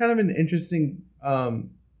that's kind of an interesting. I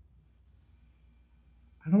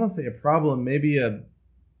don't want to say a problem, maybe a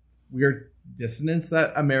weird dissonance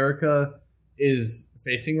that America is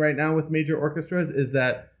facing right now with major orchestras, is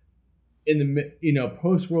that in the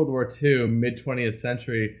post World War II, mid 20th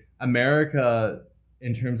century, America,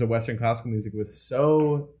 in terms of Western classical music, was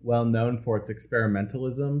so well known for its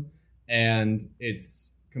experimentalism and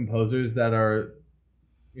its composers that are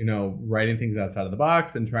writing things outside of the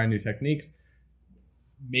box and trying new techniques.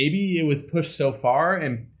 Maybe it was pushed so far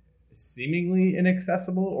and seemingly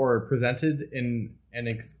inaccessible, or presented in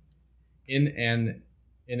an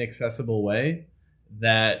inaccessible way,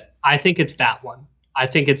 that I think it's that one. I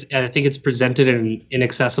think it's presented in an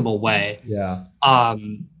inaccessible way. Yeah.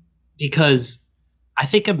 Because I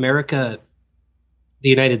think America, the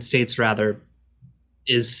United States rather,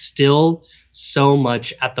 is still so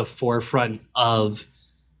much at the forefront of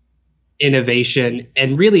innovation,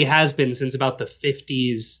 and really has been since about the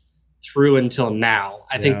 50s through until now.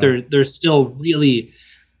 I think they're still really,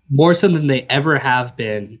 more so than they ever have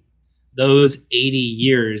been. Those 80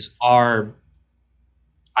 years are,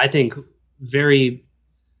 I think,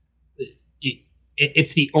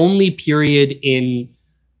 it's the only period in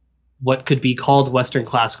what could be called Western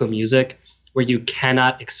classical music where you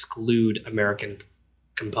cannot exclude American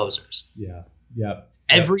composers. Yeah.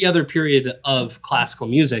 Every other period of classical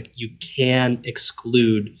music, you can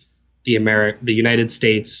exclude the United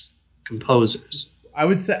States composers. I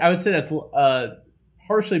would say that's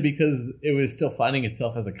partially because it was still finding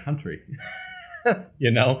itself as a country.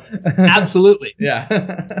 Absolutely.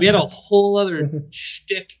 Yeah. We had a whole other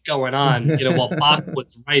shtick going on. While Bach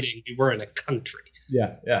was writing, we were in a country.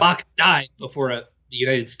 Yeah. Bach died before the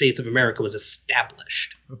United States of America was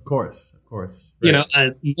established. Of course.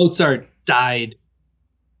 Right. Mozart died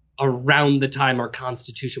around the time our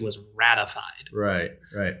Constitution was ratified. Right.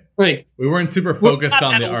 Like, we weren't super focused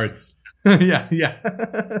on the arts. Yeah.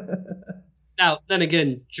 Now, then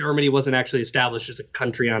again, Germany wasn't actually established as a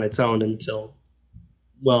country on its own until,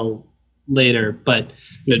 later. But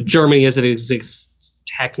Germany, as it exists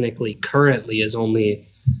technically currently, is only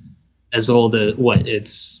as old as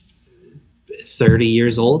it's 30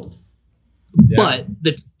 years old. Yeah. But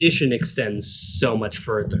the tradition extends so much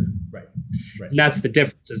further. Right. And that's the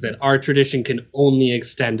difference, is that our tradition can only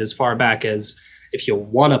extend as far back as, if you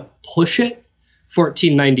want to push it,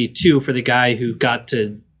 1492 for the guy who got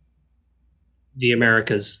to the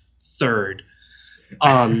Americas third.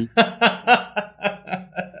 But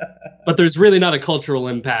there's really not a cultural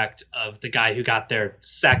impact of the guy who got there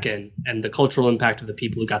second, and the cultural impact of the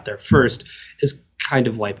people who got there first is kind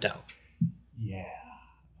of wiped out. Yeah.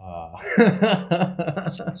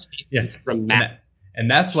 Yes, from Matt. And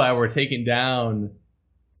that's why we're taking down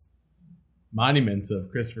monuments of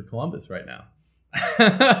Christopher Columbus right now.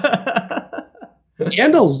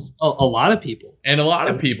 And a lot of people. And a lot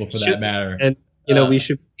of people, for that matter. And, we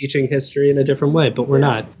should be teaching history in a different way, but we're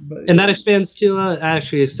not. And that extends to,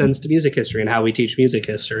 extends to music history and how we teach music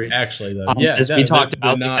history. Actually, though. As we talked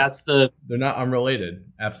about, they're not unrelated.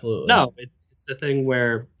 Absolutely. No, it's the thing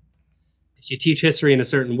where if you teach history in a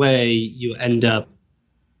certain way, you end up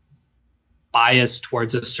biased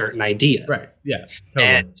towards a certain idea. Right. Yeah.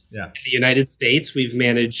 Totally. And in the United States, we've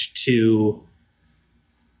managed to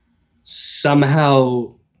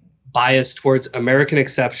somehow bias towards American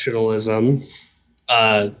exceptionalism,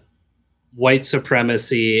 white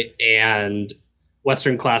supremacy, and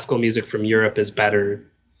Western classical music from Europe is better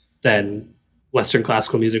than Western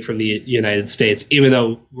classical music from the United States, even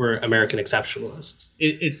though we're American exceptionalists.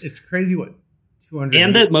 It's crazy what 200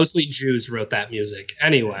 and that mostly Jews wrote that music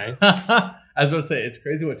anyway. I was about to say, it's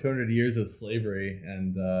crazy what 200 years of slavery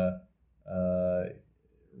and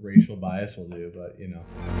racial bias will do, but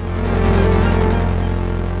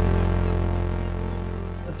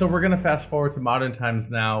So we're going to fast forward to modern times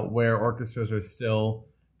now, where orchestras are still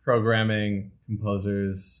programming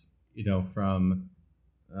composers, from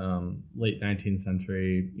late 19th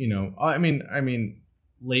century,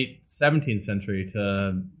 late 17th century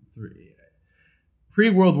to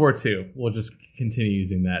pre-World War II. We'll just continue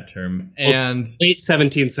using that term. And late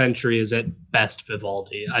 17th century is at best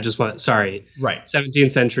Vivaldi. Right.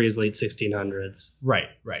 17th century is late 1600s. Right.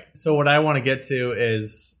 So what I want to get to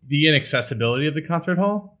is the inaccessibility of the concert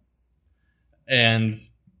hall, and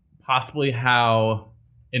possibly how,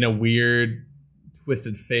 in a weird,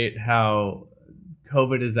 twisted fate, how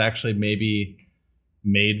COVID has actually maybe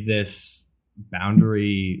made this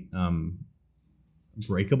boundary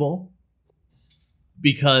breakable.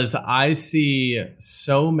 Because I see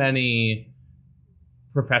so many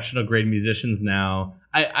professional grade musicians now.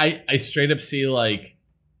 I straight up see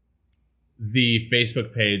the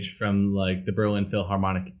Facebook page from the Berlin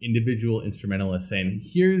Philharmonic individual instrumentalists saying,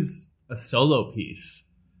 here's a solo piece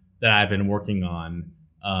that I've been working on,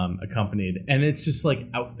 accompanied. And it's just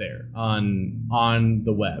out there on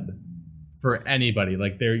the web for anybody.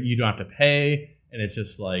 There, you don't have to pay, and it's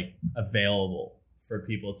just available for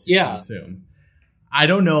people to consume. I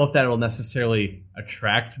don't know if that will necessarily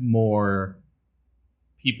attract more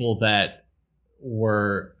people that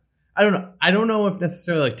were. I don't know if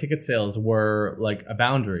necessarily ticket sales were a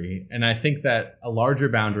boundary, and I think that a larger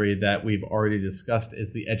boundary that we've already discussed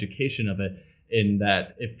is the education of it. In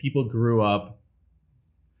that, if people grew up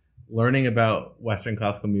learning about Western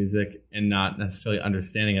classical music and not necessarily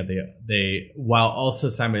understanding it, they while also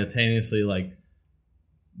simultaneously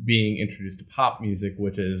being introduced to pop music,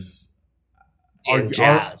 which is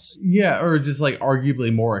jazz, or just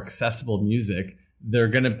arguably more accessible music, they're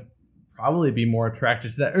gonna probably be more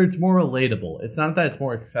attracted to that, or it's more relatable. It's not that it's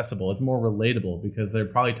more accessible; it's more relatable because they're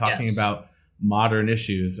probably talking about modern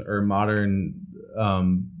issues or modern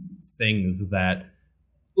things that.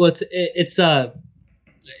 Well, it's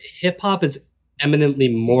hip hop is eminently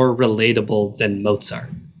more relatable than Mozart.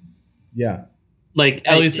 Yeah,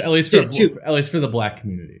 at least for the Black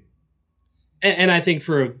community. And I think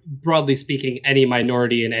for, broadly speaking, any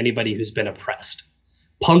minority and anybody who's been oppressed,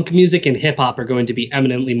 punk music and hip hop are going to be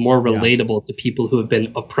eminently more relatable to people who have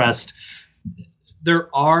been oppressed.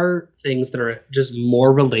 There are things that are just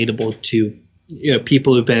more relatable to,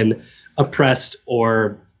 people who've been oppressed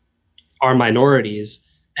or are minorities.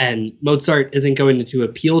 And Mozart isn't going to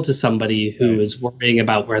appeal to somebody who is worrying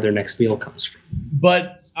about where their next meal comes from.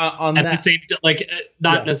 But at the same,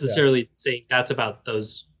 not necessarily saying that's about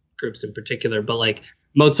those groups in particular, but like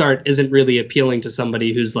Mozart isn't really appealing to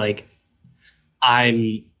somebody who's like,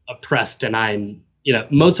 I'm oppressed and I'm,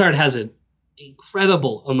 Mozart has an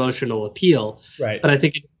incredible emotional appeal, right? But I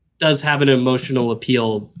think it does have an emotional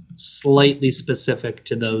appeal slightly specific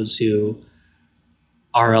to those who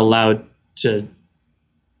are allowed to,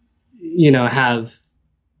 have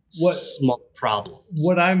small problems.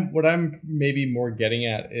 What I'm maybe more getting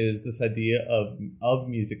at is this idea of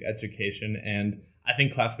music education, and I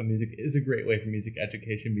think classical music is a great way for music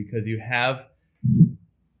education because you have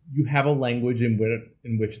a language in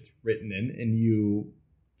which it's written in, and you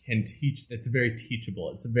can teach. It's very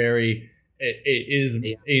teachable. It's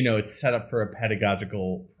it's set up for a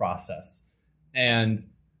pedagogical process, and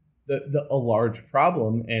a large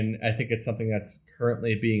problem, and I think it's something that's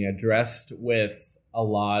currently being addressed with a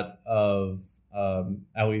lot of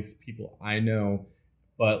at least people I know,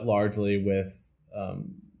 but largely with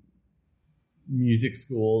music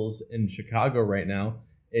schools in Chicago right now,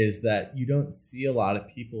 is that you don't see a lot of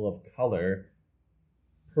people of color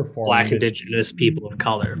performing. Black Indigenous people of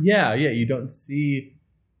color. Yeah, you don't see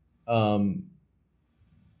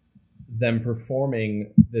them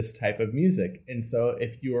performing this type of music. And so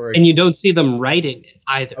if you're... And you don't see them writing it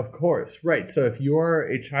either. Of course, right. So if you're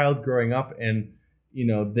a child growing up and,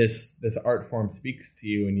 this art form speaks to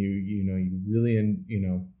you and you really,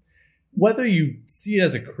 whether you see it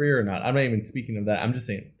as a career or not, I'm not even speaking of that. I'm just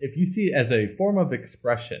saying, if you see it as a form of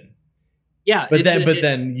expression, but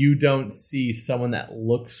then you don't see someone that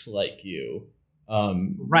looks like you,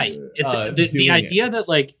 right? It's the idea that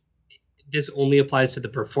like this only applies to the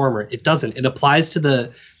performer. It doesn't. It applies to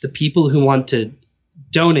the people who want to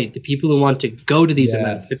donate, the people who want to go to these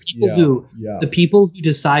events, the people who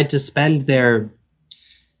decide to spend their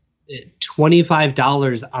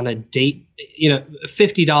 $25 on a date,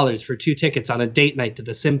 $50 for 2 tickets on a date night to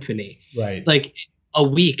the symphony, right? Like a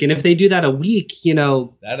week. And if they do that a week,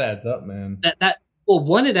 that adds up, man.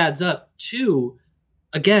 One, it adds up. Two,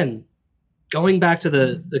 again, going back to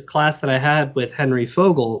the class that I had with Henry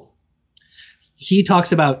Fogel, he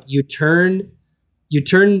talks about you turn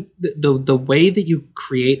the way that you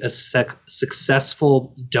create a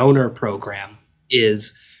successful donor program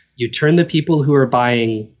is you turn the people who are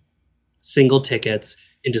buying single tickets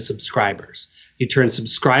into subscribers. You turn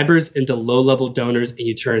subscribers into low-level donors, and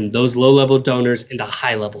you turn those low-level donors into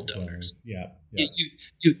high-level donors. Yeah.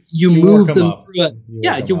 You move them through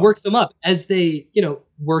you work them up as they,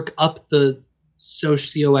 work up the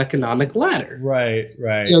socioeconomic ladder. Right.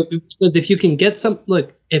 Because if you can get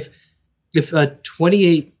if a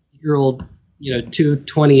 28-year-old, 2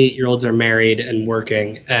 28-year-olds are married and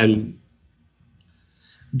working, and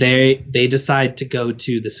they decide to go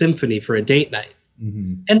to the symphony for a date night.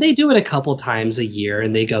 Mm-hmm. And they do it a couple times a year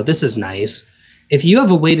and they go, this is nice. If you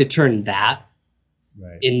have a way to turn that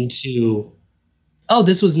into, oh,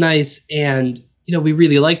 this was nice. And, we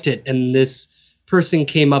really liked it. And this person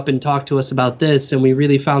came up and talked to us about this and we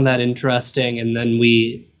really found that interesting. And then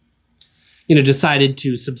we, decided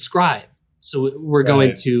to subscribe. So we're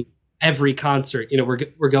going to every concert,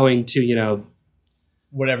 we're going to,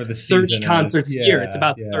 whatever the season 30 concerts a year. It's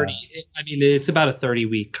about 30. I mean, it's about a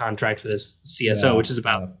 30-week contract for this CSO, which is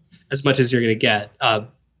about as much as you're going to get. The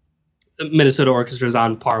Minnesota Orchestra is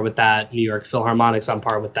on par with that. New York Philharmonic's on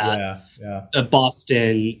par with that.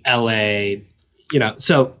 Boston, LA,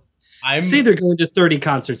 So say they're going to 30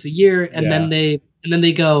 concerts a year, and then they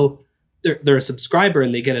go. They're a subscriber,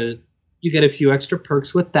 and you get a few extra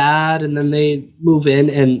perks with that, and then they move in.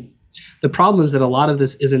 And the problem is that a lot of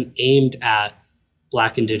this isn't aimed at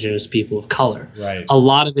Black, Indigenous people of color. Right. A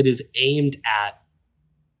lot of it is aimed at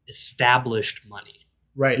established money.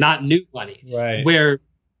 Right. Not new money. Right. Where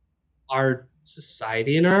our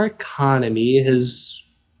society and our economy has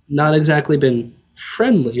not exactly been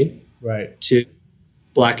friendly to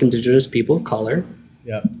Black, Indigenous people of color.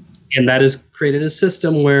 Yep. And that has created a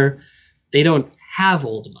system where they don't have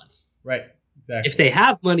old money. Right. Exactly. If they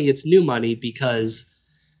have money, it's new money because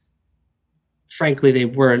frankly, they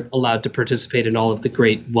weren't allowed to participate in all of the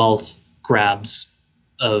great wealth grabs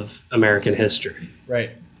of American history.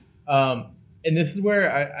 Right. And this is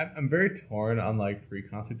where I'm very torn on like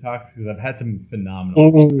pre-concert talks because I've had some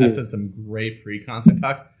phenomenal, I've had some great pre-concert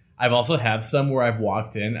talks. I've also had some where I've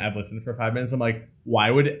walked in, I've listened for 5 minutes. I'm like, why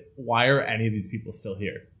are any of these people still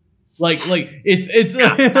here? Like it's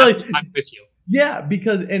like, I'm with you. Yeah,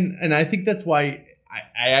 because and I think that's why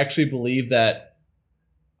I actually believe that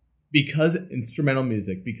because instrumental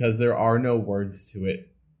music, because there are no words to it,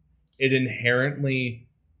 it inherently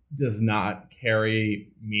does not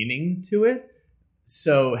carry meaning to it.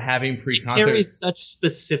 So having pre-concert carries such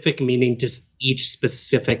specific meaning to each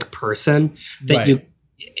specific person that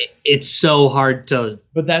it's so hard to.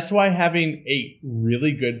 But that's why having a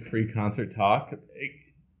really good pre-concert talk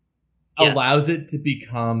allows it to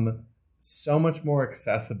become so much more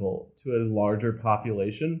accessible to a larger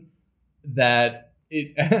population, that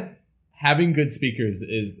having good speakers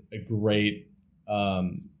is a great.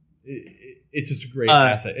 It's just a great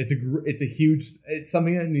asset. It's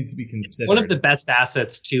something that needs to be considered. One of the best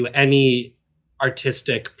assets to any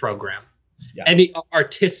artistic program. Yeah. Any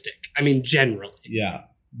artistic, I mean, generally. Yeah.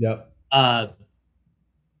 Yep.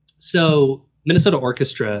 So Minnesota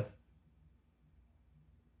Orchestra,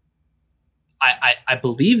 I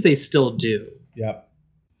believe they still do. Yep.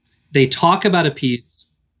 They talk about a piece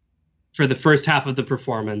for the first half of the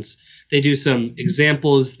performance. They do some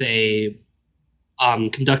examples. They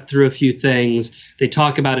conduct through a few things. They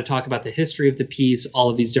talk about the history of the piece, all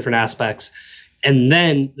of these different aspects. And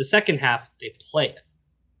then the second half, they play it.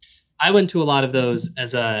 I went to a lot of those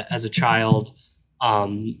as a child.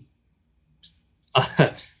 I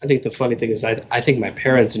think the funny thing is I think my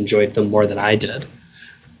parents enjoyed them more than I did.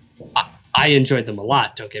 I enjoyed them a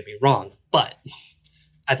lot, don't get me wrong. But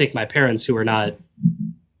I think my parents, who are not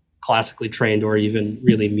classically trained or even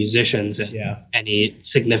really musicians at any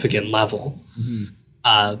significant level,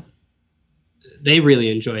 they really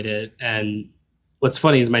enjoyed it. And what's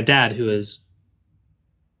funny is my dad, he'll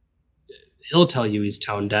tell you he's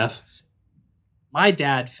tone deaf. My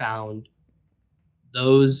dad found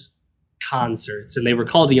those concerts, and they were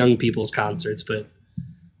called young people's concerts, but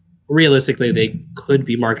realistically they could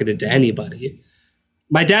be marketed to anybody.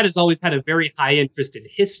 My dad has always had a very high interest in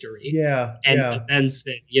history and events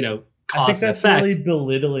and, cause I think that's and effect. really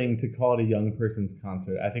belittling to call it a young person's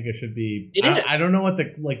concert. I think it should be. I don't know what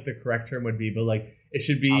the correct term would be, but it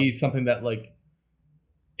should be something that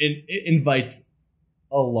it invites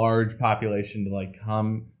a large population to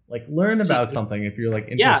come learn about something if you're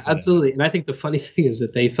interested. Yeah, absolutely. And I think the funny thing is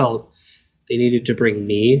that they felt they needed to bring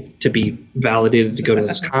me to be validated to go to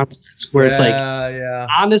those concerts. Where it's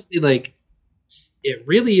honestly, it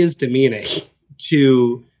really is demeaning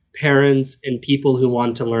to parents and people who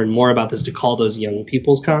want to learn more about this to call those young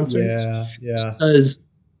people's concerts. Yeah. Because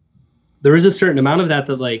there is a certain amount of that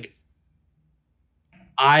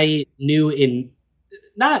I knew at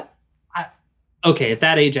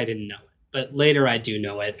that age I didn't know it, but later I do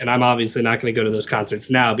know it. And I'm obviously not going to go to those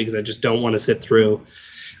concerts now because I just don't want to sit through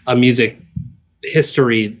a music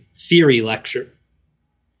history theory lecture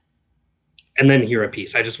and then hear a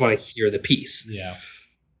piece. I just want to hear the piece. Yeah.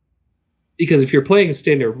 Because if you're playing a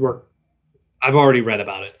standard work, I've already read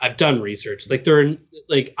about it. I've done research.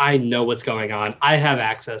 I know what's going on. I have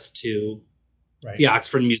access to the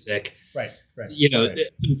Oxford Music,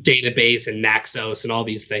 database and Naxos and all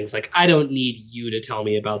these things. I don't need you to tell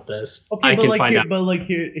me about this. Okay, I can find out. But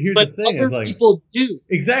here's the thing: other people do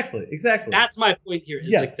exactly. That's my point here.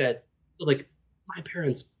 Is that. So my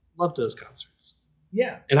parents loved those concerts.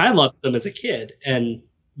 Yeah, and I loved them as a kid.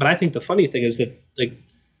 But I think the funny thing is that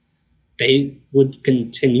they would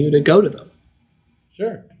continue to go to them.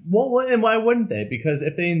 Sure. Well, and why wouldn't they? Because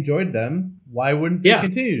if they enjoyed them, why wouldn't they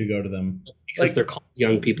continue to go to them? Because they're called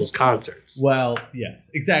young people's concerts. Well, yes,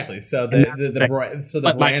 exactly. So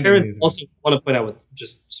but my parents also want to point out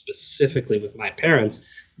specifically with my parents,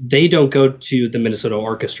 they don't go to the Minnesota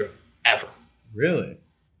Orchestra ever. Really?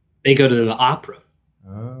 They go to the opera.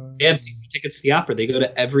 They have season tickets to the opera. They go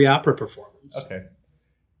to every opera performance. Okay.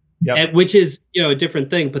 Yep. Which is a different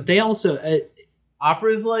thing, but they also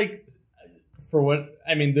opera is for what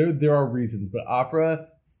I mean. There are reasons, but opera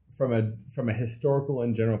from a historical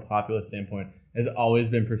and general populace standpoint has always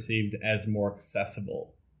been perceived as more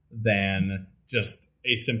accessible than just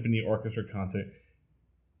a symphony orchestra concert.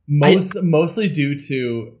 Mostly due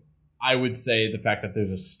to, I would say, the fact that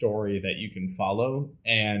there's a story that you can follow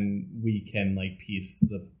and we can piece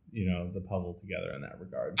the puzzle together in that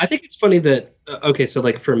regard. I think it's funny that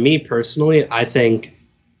for me personally, I think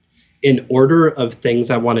in order of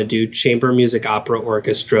things I want to do, chamber music, opera,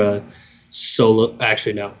 orchestra, solo.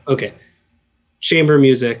 Actually, no. Okay, chamber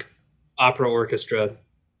music, opera, orchestra,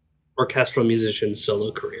 orchestral musician,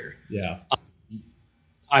 solo career. Yeah.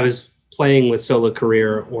 I was playing with solo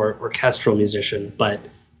career or orchestral musician, but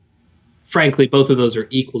frankly, both of those are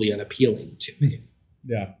equally unappealing to me.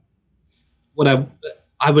 Yeah. what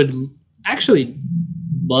I would actually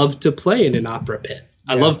love to play in an opera pit.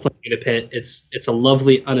 I love playing in a pit. It's a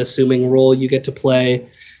lovely, unassuming role you get to play.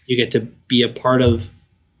 You get to be a part of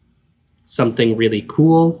something really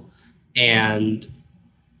cool, and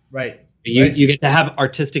you get to have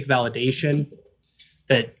artistic validation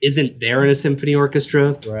that isn't there in a symphony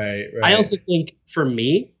orchestra. Right. I also think, for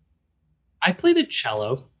me, I play the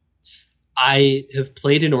cello. I have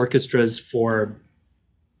played in orchestras for...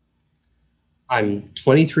 I'm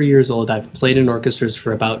 23 years old. I've played in orchestras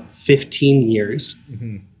for about 15 years.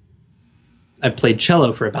 Mm-hmm. I've played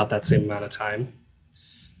cello for about that same amount of time.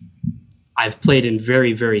 I've played in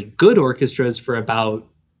very, very good orchestras for about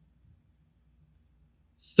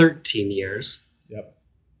 13 years. Yep.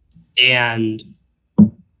 And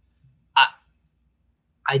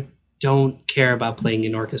I don't care about playing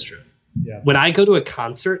in orchestra. Yeah. When I go to a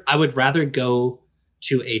concert, I would rather go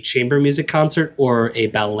to a chamber music concert or a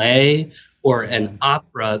ballet or an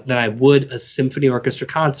opera than I would a symphony orchestra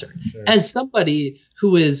concert. Sure. As somebody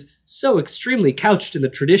who is so extremely couched in the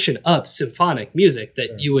tradition of symphonic music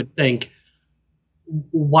that you would think,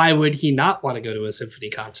 why would he not want to go to a symphony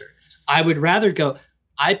concert? I would rather go.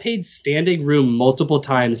 I paid standing room multiple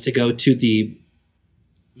times to go to the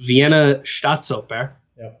Vienna Staatsoper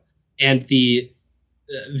and the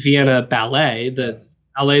Vienna Ballet, the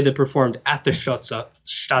ballet that performed at the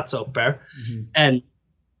Staatsoper, and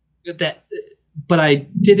that. But I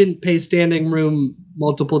didn't pay standing room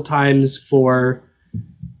multiple times for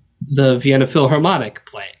the Vienna Philharmonic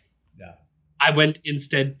playing. Yeah, I went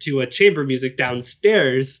instead to a chamber music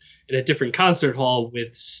downstairs in a different concert hall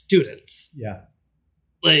with students. Yeah,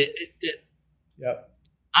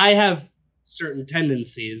 I have certain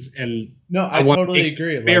tendencies, and I want totally to be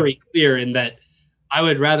agree. Very clear in that I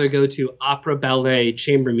would rather go to opera, ballet,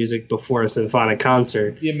 chamber music before a symphonic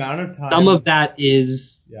concert. The amount of time, some of that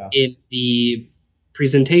is in the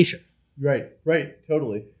presentation. Right,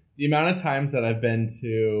 totally. The amount of times that I've been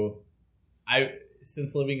to,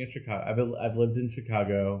 since living in Chicago, I've lived in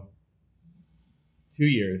Chicago 2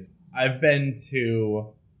 years. I've been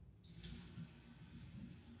to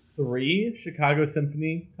 3 Chicago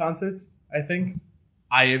Symphony concerts, I think.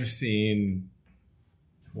 I have seen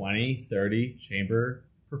 20, 30 chamber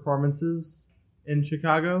performances in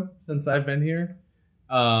Chicago since I've been here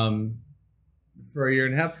for a year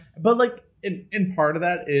and a half. But in part of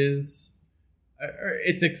that is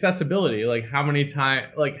it's accessibility. Like how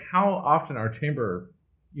often are chamber,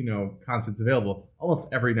 concerts available?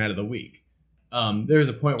 Almost every night of the week. There was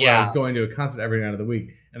a point where I was going to a concert every night of the week,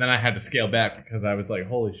 and then I had to scale back because I was like,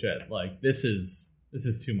 holy shit, like this is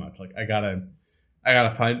too much. Like I gotta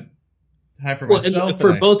find time for myself. And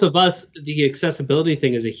for both of us, the accessibility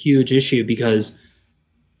thing is a huge issue because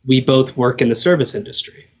we both work in the service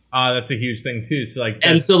industry. That's a huge thing too. So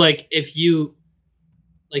if you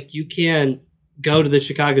can go to the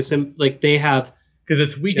Chicago they have, because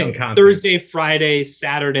it's weekend concerts. Thursday, Friday,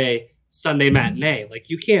 Saturday, Sunday matinee. Like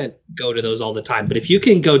you can't go to those all the time. But if you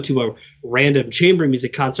can go to a random chamber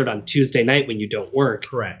music concert on Tuesday night when you don't work,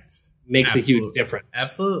 correct, makes a huge difference.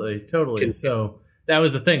 Absolutely, totally. So that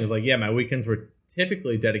was the thing. It was like, my weekends were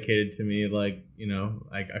typically dedicated to me. Like,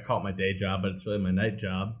 I call it my day job, but it's really my night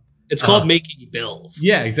job. It's called making bills.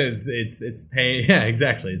 Yeah, it's paying. Yeah,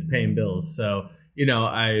 exactly. It's paying bills. So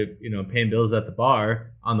paying bills at the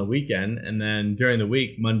bar on the weekend, and then during the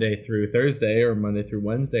week, Monday through Thursday or Monday through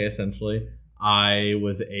Wednesday, essentially, I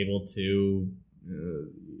was able to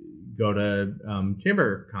go to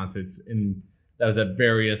chamber concerts that was at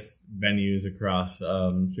various venues across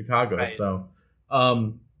Chicago. Right. So.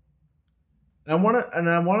 I want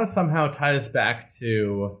to somehow tie this back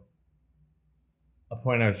to a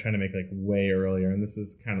point I was trying to make way earlier, and this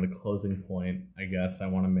is kind of the closing point I guess I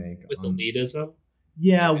want to make with elitism.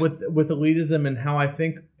 Yeah, okay. with elitism, and how I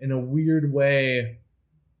think in a weird way,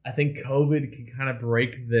 I think COVID can kind of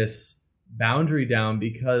break this boundary down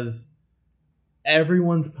because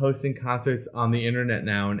everyone's posting concerts on the internet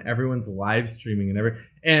now, and everyone's live streaming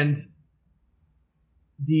and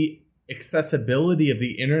the accessibility of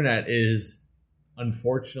the internet is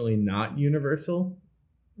unfortunately not universal.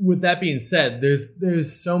 With that being said,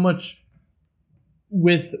 there's so much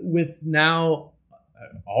with now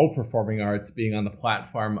all performing arts being on the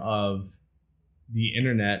platform of the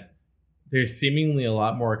internet. There's seemingly a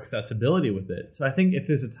lot more accessibility with it. So I think if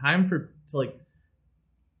there's a time to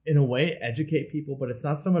in a way educate people, but it's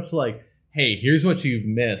not so much like, hey, here's what you've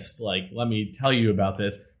missed, let me tell you about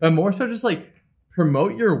this, but more so just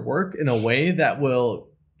promote your work in a way that will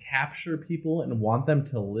capture people and want them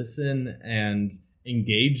to listen and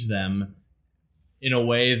engage them in a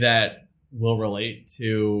way that will relate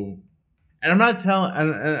to. And I'm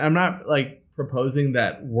not proposing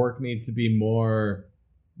that work needs to be more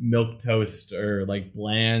milquetoast or like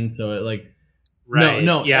bland. So it like, right.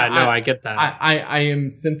 No, I get that. I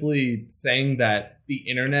am simply saying that the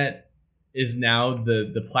internet is now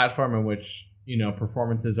the platform in which, you know,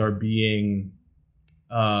 performances are being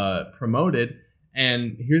promoted.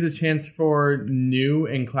 And here's a chance for new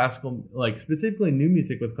and classical, like specifically new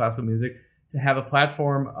music with classical music, to have a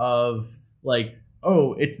platform of like,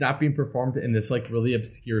 oh, it's not being performed in this like really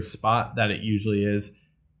obscure spot that it usually is.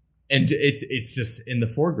 And it's just in the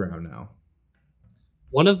foreground now.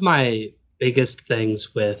 One of my biggest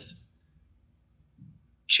things with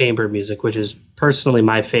chamber music, which is personally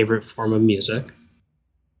my favorite form of music,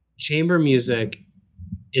 chamber music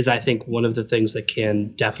is, I think, one of the things that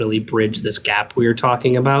can definitely bridge this gap we were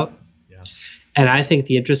talking about. Yeah. And I think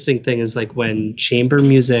the interesting thing is like when chamber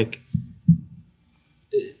music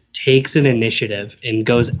takes an initiative and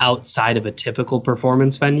goes outside of a typical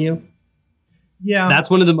performance venue. Yeah. That's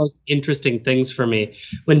one of the most interesting things for me.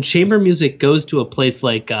 When chamber music goes to a place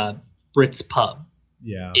like Brit's Pub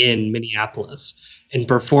in Minneapolis and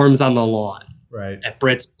performs on the lawn at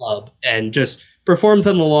Brit's Pub and just performs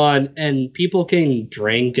on the lawn, and people can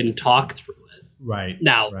drink and talk through it. Right.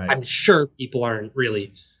 Now, I'm sure people aren't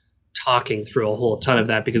really talking through a whole ton of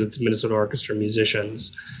that because it's Minnesota Orchestra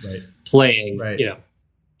musicians playing, you know,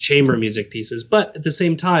 chamber music pieces. But at the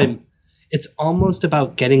same time, it's almost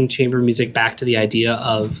about getting chamber music back to the idea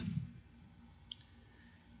of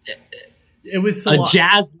it was a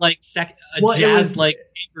jazz-like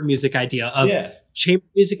chamber music idea of chamber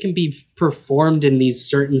music can be performed in these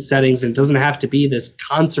certain settings, and it doesn't have to be this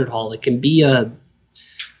concert hall. It can be a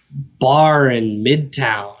bar in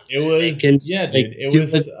Midtown. It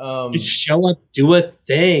was show up, do a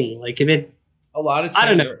thing. Like if it a lot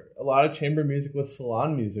of chamber music was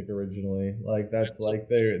salon music originally. Like that's like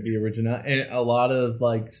the original, and a lot of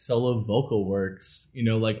like solo vocal works, you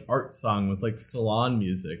know, like Art Song was like salon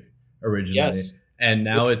music originally. Yes. And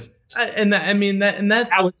now it's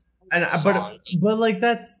but like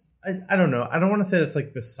that's I don't know. I don't want to say that's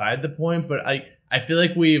like beside the point, but I feel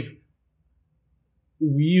like we've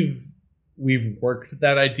worked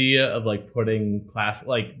that idea of like putting class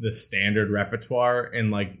like the standard repertoire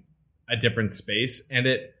in like a different space, and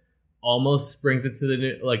it almost brings it to the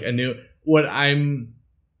new, like a new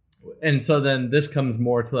and so then this comes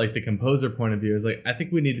more to like the composer point of view is like I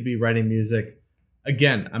think we need to be writing music.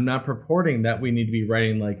 Again, I'm not purporting that we need to be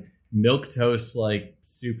writing like milquetoast, like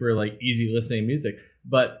super like easy listening music,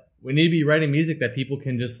 but we need to be writing music that people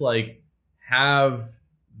can just like have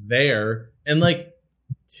there and like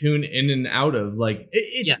tune in and out of. Like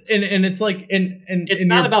and it's like and it's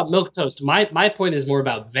not about milquetoast. My point is more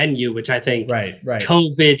about venue, which I think right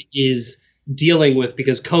COVID is dealing with,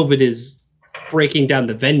 because COVID is breaking down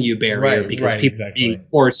the venue barrier because people are being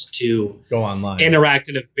forced to go online, interact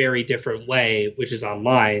in a very different way, which is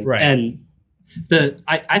online. Right. And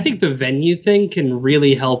I think the venue thing can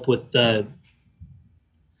really help with the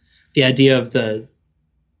idea of the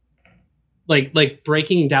like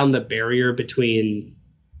breaking down the barrier between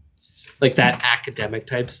like that academic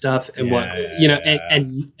type stuff and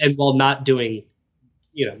and while not doing,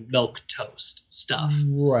 you know, milquetoast stuff.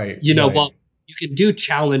 Right. You know, well, you can do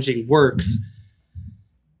challenging works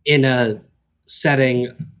in a setting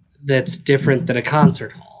that's different than a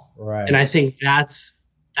concert hall. Right. And I think that's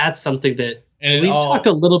something that we've talked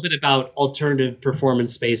a little bit about alternative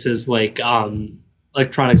performance spaces like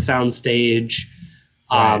Electronic Soundstage,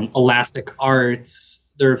 Elastic Arts.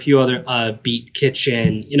 There are a few other Beat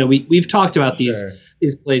Kitchen. You know, we've talked about these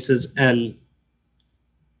places, and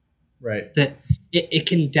that it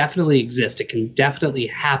can definitely exist. It can definitely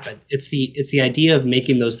happen. It's the idea of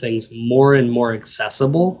making those things more and more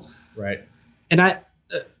accessible. Right. And I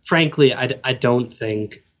frankly don't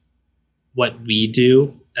think what we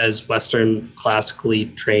do as Western classically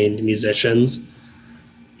trained musicians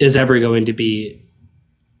is ever going to be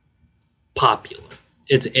popular.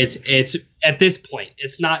 It's at this point,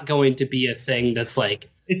 it's not going to be a thing that's like.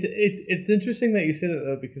 It's interesting that you say that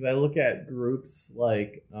though, because I look at groups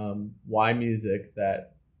like Y Music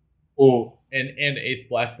that and Eighth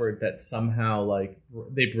Blackbird that somehow like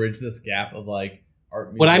they bridge this gap of like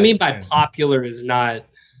art music. What I mean by popular is not.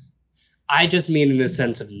 I just mean in a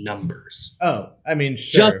sense of numbers. Oh, I mean,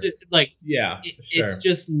 sure. Just like it's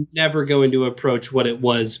just never going to approach what it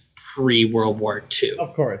was pre-World War II.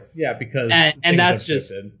 Of course, yeah, because and that's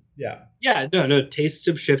just shifted. No, tastes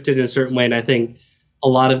have shifted in a certain way, and I think a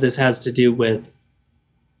lot of this has to do with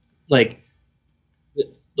like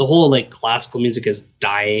the whole like classical music is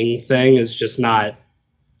dying thing is just not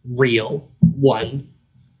real. One,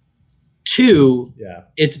 Two,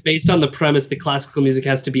 it's based on the premise that classical music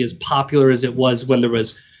has to be as popular as it was when there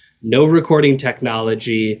was no recording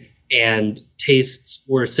technology and tastes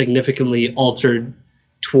were significantly altered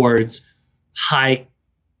towards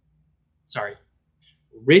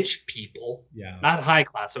rich people, not high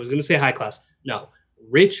class. I was going to say high class. No,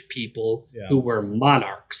 rich people who were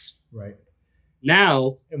monarchs. Right.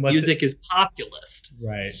 Now, music is populist.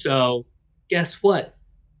 Right. So guess what?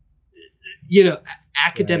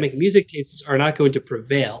 Academic music tastes are not going to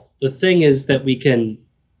prevail. The thing is that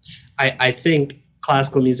I think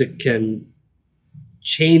classical music can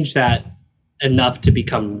change that enough to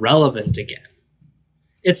become relevant again.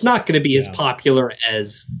 It's not going to be as popular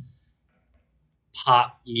as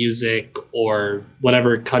pop music or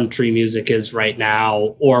whatever country music is right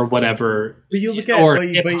now, or whatever. But you look at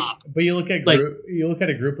hip-hop. But you look at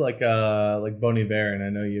a group like Bon Iver, and I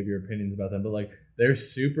know you have your opinions about them, but like they're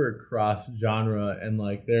super cross genre, and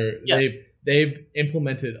like they've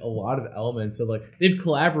implemented a lot of elements of like they've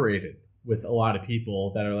collaborated with a lot of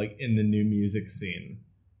people that are like in the new music scene.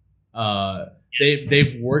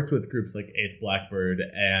 They've worked with groups like Eighth Blackbird,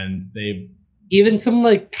 and even some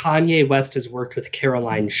like Kanye West has worked with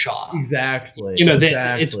Caroline Shaw. Exactly.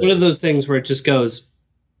 It's one of those things where it just goes.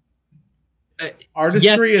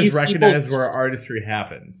 Artistry is recognized where artistry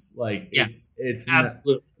happens. Like it's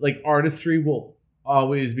absolutely like artistry will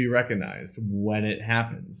always be recognized when it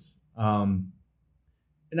happens. And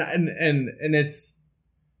it's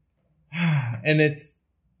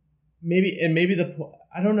maybe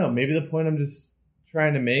the point I'm just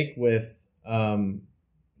trying to make with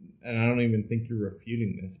and I don't even think you're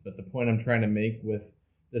refuting this, but the point I'm trying to make with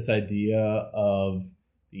this idea of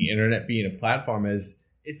the internet being a platform is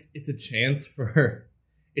it's a chance for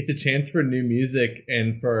new music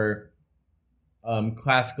and for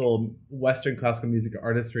Western classical music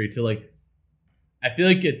artistry to like. I feel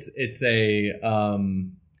like it's a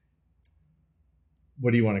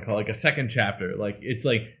what do you want to call it? Like a second chapter? Like it's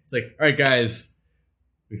like all right, guys,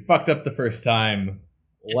 we fucked up the first time.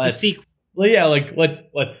 It's a sequel. Well, yeah, like let's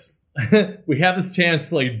we have this chance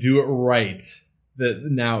to like do it right.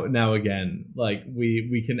 Now again, like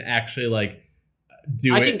we can actually like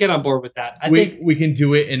do it. I can get on board with that. I think we can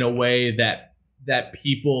do it in a way that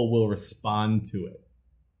people will respond to it.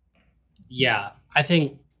 Yeah, I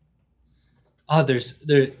think.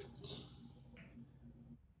 To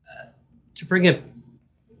bring it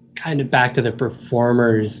kind of back to the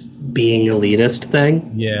performers being elitist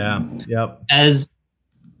thing. Yeah. Yep. As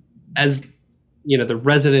the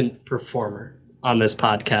resident performer on this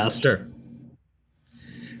podcast. Sure.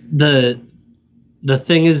 The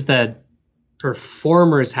thing is that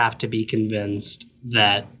performers have to be convinced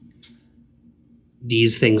that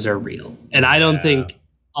these things are real. And I don't think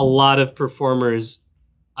a lot of performers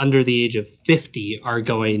under the age of 50 are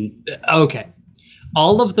going, okay,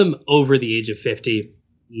 all of them over the age of 50,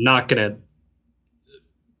 not going to,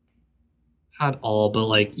 not all, but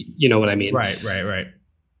like, you know what I mean? Right.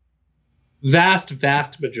 Vast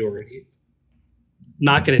majority,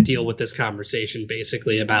 not going to deal with this conversation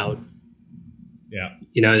basically about,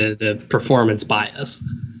 the performance bias.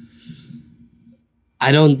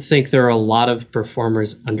 I don't think there are a lot of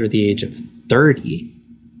performers under the age of 30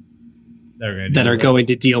 that are going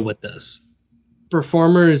to deal with this.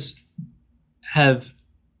 Performers and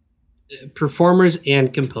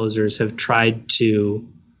composers have tried to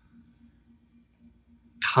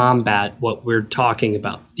combat what we're talking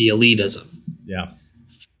about, the elitism. Yeah.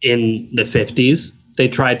 In the 50s, they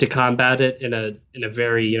tried to combat it in a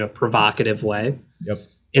very provocative way. Yep.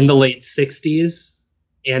 In the late 60s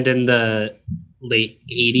and in the late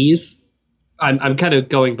 80s, I'm kind of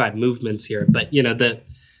going by movements here, but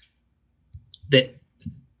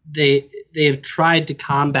they have tried to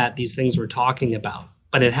combat these things we're talking about,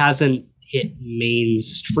 but it hasn't hit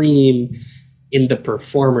mainstream in the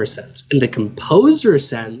performer sense. In the composer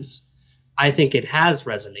sense, I think it has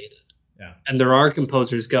resonated. Yeah. And there are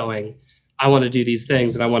composers going, I want to do these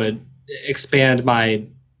things and I want to expand my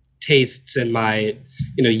tastes and my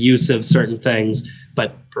use of certain things,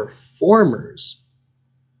 but performers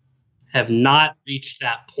have not reached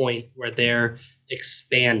that point where they're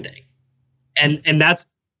expanding. And that's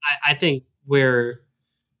I think where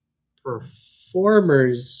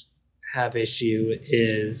performers have issue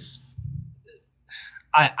is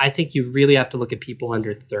I think you really have to look at people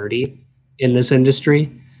under 30 in this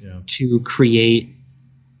industry to create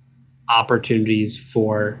opportunities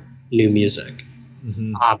for new music.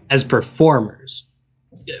 Mm-hmm. As performers.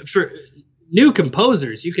 For new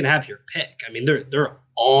composers, you can have your pick. I mean, they're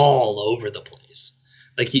all over the place.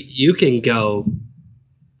 Like you can go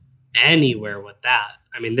anywhere with that.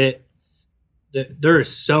 I mean, there are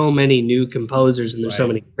so many new composers and there's so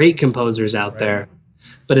many great composers out there.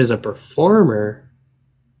 But as a performer,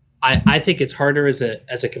 I think it's harder as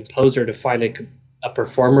a composer to find a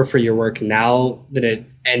performer for your work now than at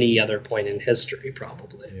any other point in history,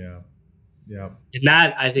 probably. Yeah. And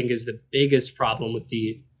that, I think, is the biggest problem with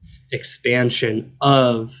the expansion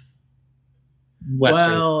of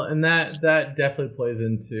Western. Well, and that definitely plays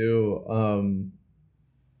into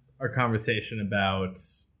our conversation about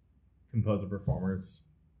composer performers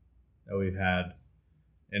that we've had,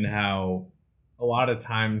 and how a lot of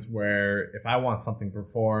times where if I want something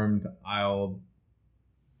performed, I'll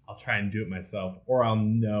try and do it myself, or I'll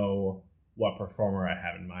know what performer I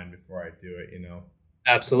have in mind before I do it,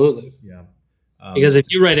 Absolutely. Yeah. Because if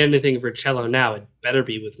you write anything for cello now, it better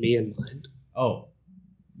be with me in mind. Oh,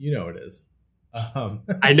 it is.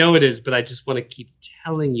 I know it is, but I just want to keep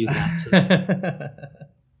telling you that.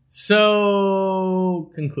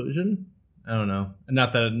 So, conclusion? I don't know.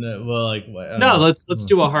 Not that, well, like... No, let's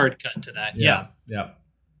do a hard cut to that. Yeah.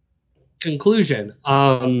 Conclusion.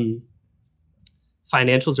 Financials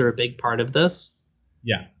are a big part of this.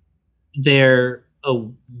 Yeah. They're a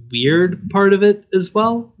weird part of it as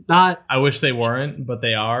well. Not. I wish they weren't, but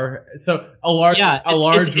they are. So a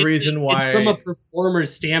large reason why. It's from a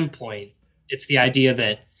performer's standpoint. It's the idea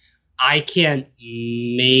that I can't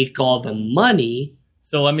make all the money.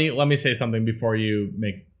 So let me say something before you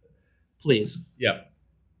make. Please. Yep.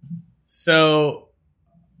 So,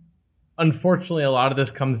 unfortunately, a lot of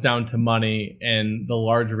this comes down to money, and the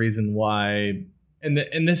large reason why.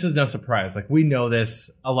 And this is no surprise. Like, we know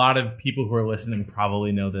this. A lot of people who are listening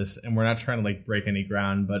probably know this, and we're not trying to like break any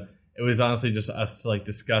ground, but it was honestly just us to like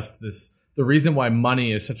discuss this. The reason why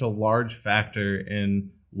money is such a large factor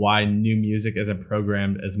in why new music isn't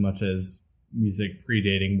programmed as much as music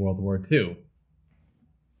predating World War II.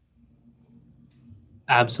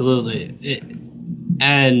 Absolutely.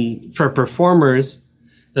 And for performers,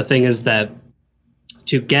 the thing is that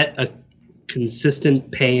to get a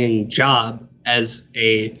consistent paying job as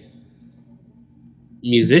a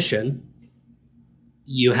musician,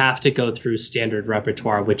 you have to go through standard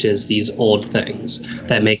repertoire, which is these old things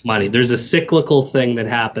that make money. There's a cyclical thing that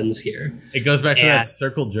happens here. It goes back to that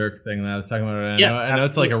circle jerk thing that I was talking about. I know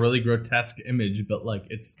it's like a really grotesque image, but like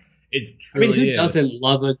it's truly. I mean, who doesn't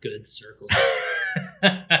love a good circle?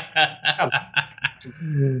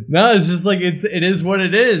 No, it's just like it is what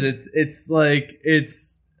it is. It's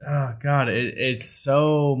oh god, it's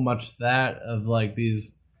so much that of like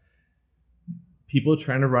these people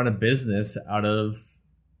trying to run a business out of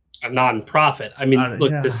a non-profit. I mean,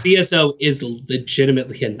 look, the CSO is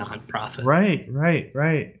legitimately a non-profit. Right.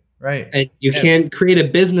 And you can't create a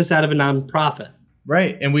business out of a non-profit.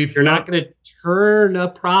 Right. And you're not going to turn a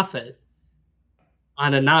profit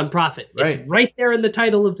on a non-profit. Right. It's right there in the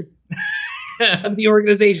title of the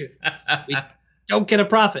organization. We don't get a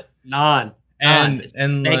profit. And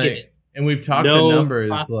negative. Like, and we've talked the numbers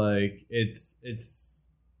profit. Like it's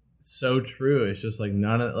so true. It's just like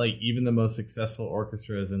none of like even the most successful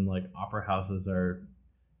orchestras and like opera houses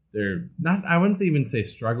they're not, I wouldn't even say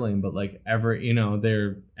struggling, but like every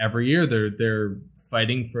year they're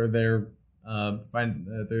fighting for their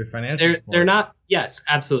financial support. They're not, yes,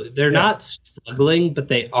 absolutely. They're not struggling, but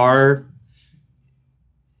they are,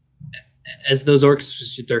 as those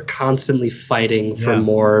orchestras, they're constantly fighting for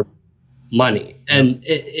more money. And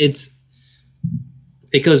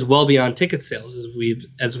it goes well beyond ticket sales, as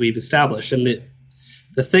we've established. And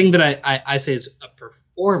the thing that I say as a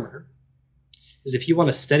performer is if you want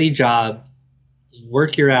a steady job,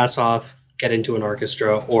 work your ass off, get into an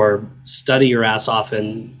orchestra, or study your ass off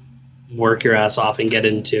and work your ass off and get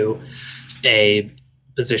into a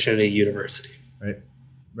position at a university. Right.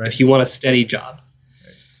 If you want a steady job.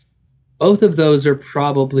 Right. Both of those are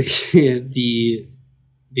probably the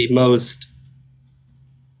most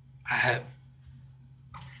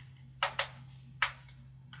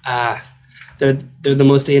they're the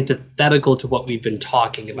most antithetical to what we've been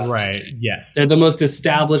talking about. Right. Today. Yes. They're the most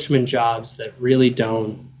establishment jobs that really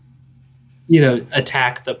don't,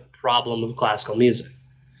 attack the problem of classical music.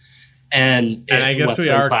 And I guess we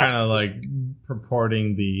are kind of like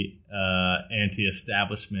purporting the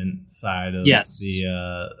anti-establishment side of the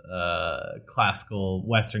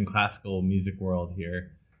Western classical music world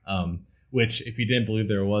here. Which, if you didn't believe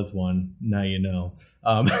there was one, now you know.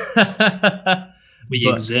 We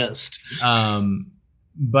exist.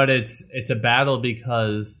 But it's a battle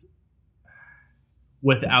because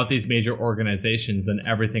without these major organizations, then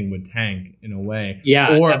everything would tank in a way.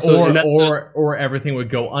 Yeah, or everything would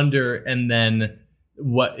go under, and then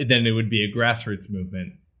it would be a grassroots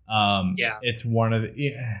movement. It's one of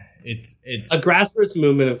the, it's a grassroots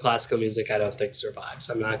movement of classical music. I don't think survives.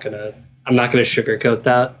 I'm not gonna sugarcoat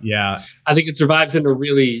that. Yeah, I think it survives in a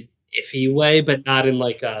really iffy way, but not in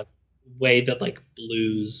like a way that like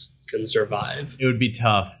blues can survive. It would be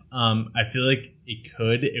tough. I feel like it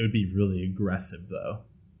could. It would be really aggressive though.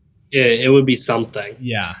 It would be something.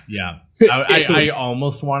 Yeah. I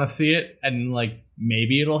almost want to see it, and like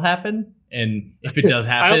maybe it'll happen. And if it does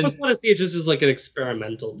happen, I almost want to see it just as like an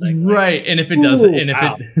experimental thing, right? Like, and if it does, and if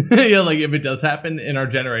it, like if it does happen in our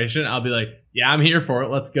generation, I'll be like, yeah, I'm here for it.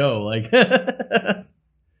 Let's go. Like,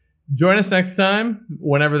 join us next time,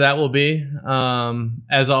 whenever that will be.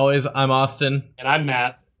 As always, I'm Austin, and I'm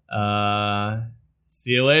Matt.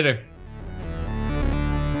 See you later.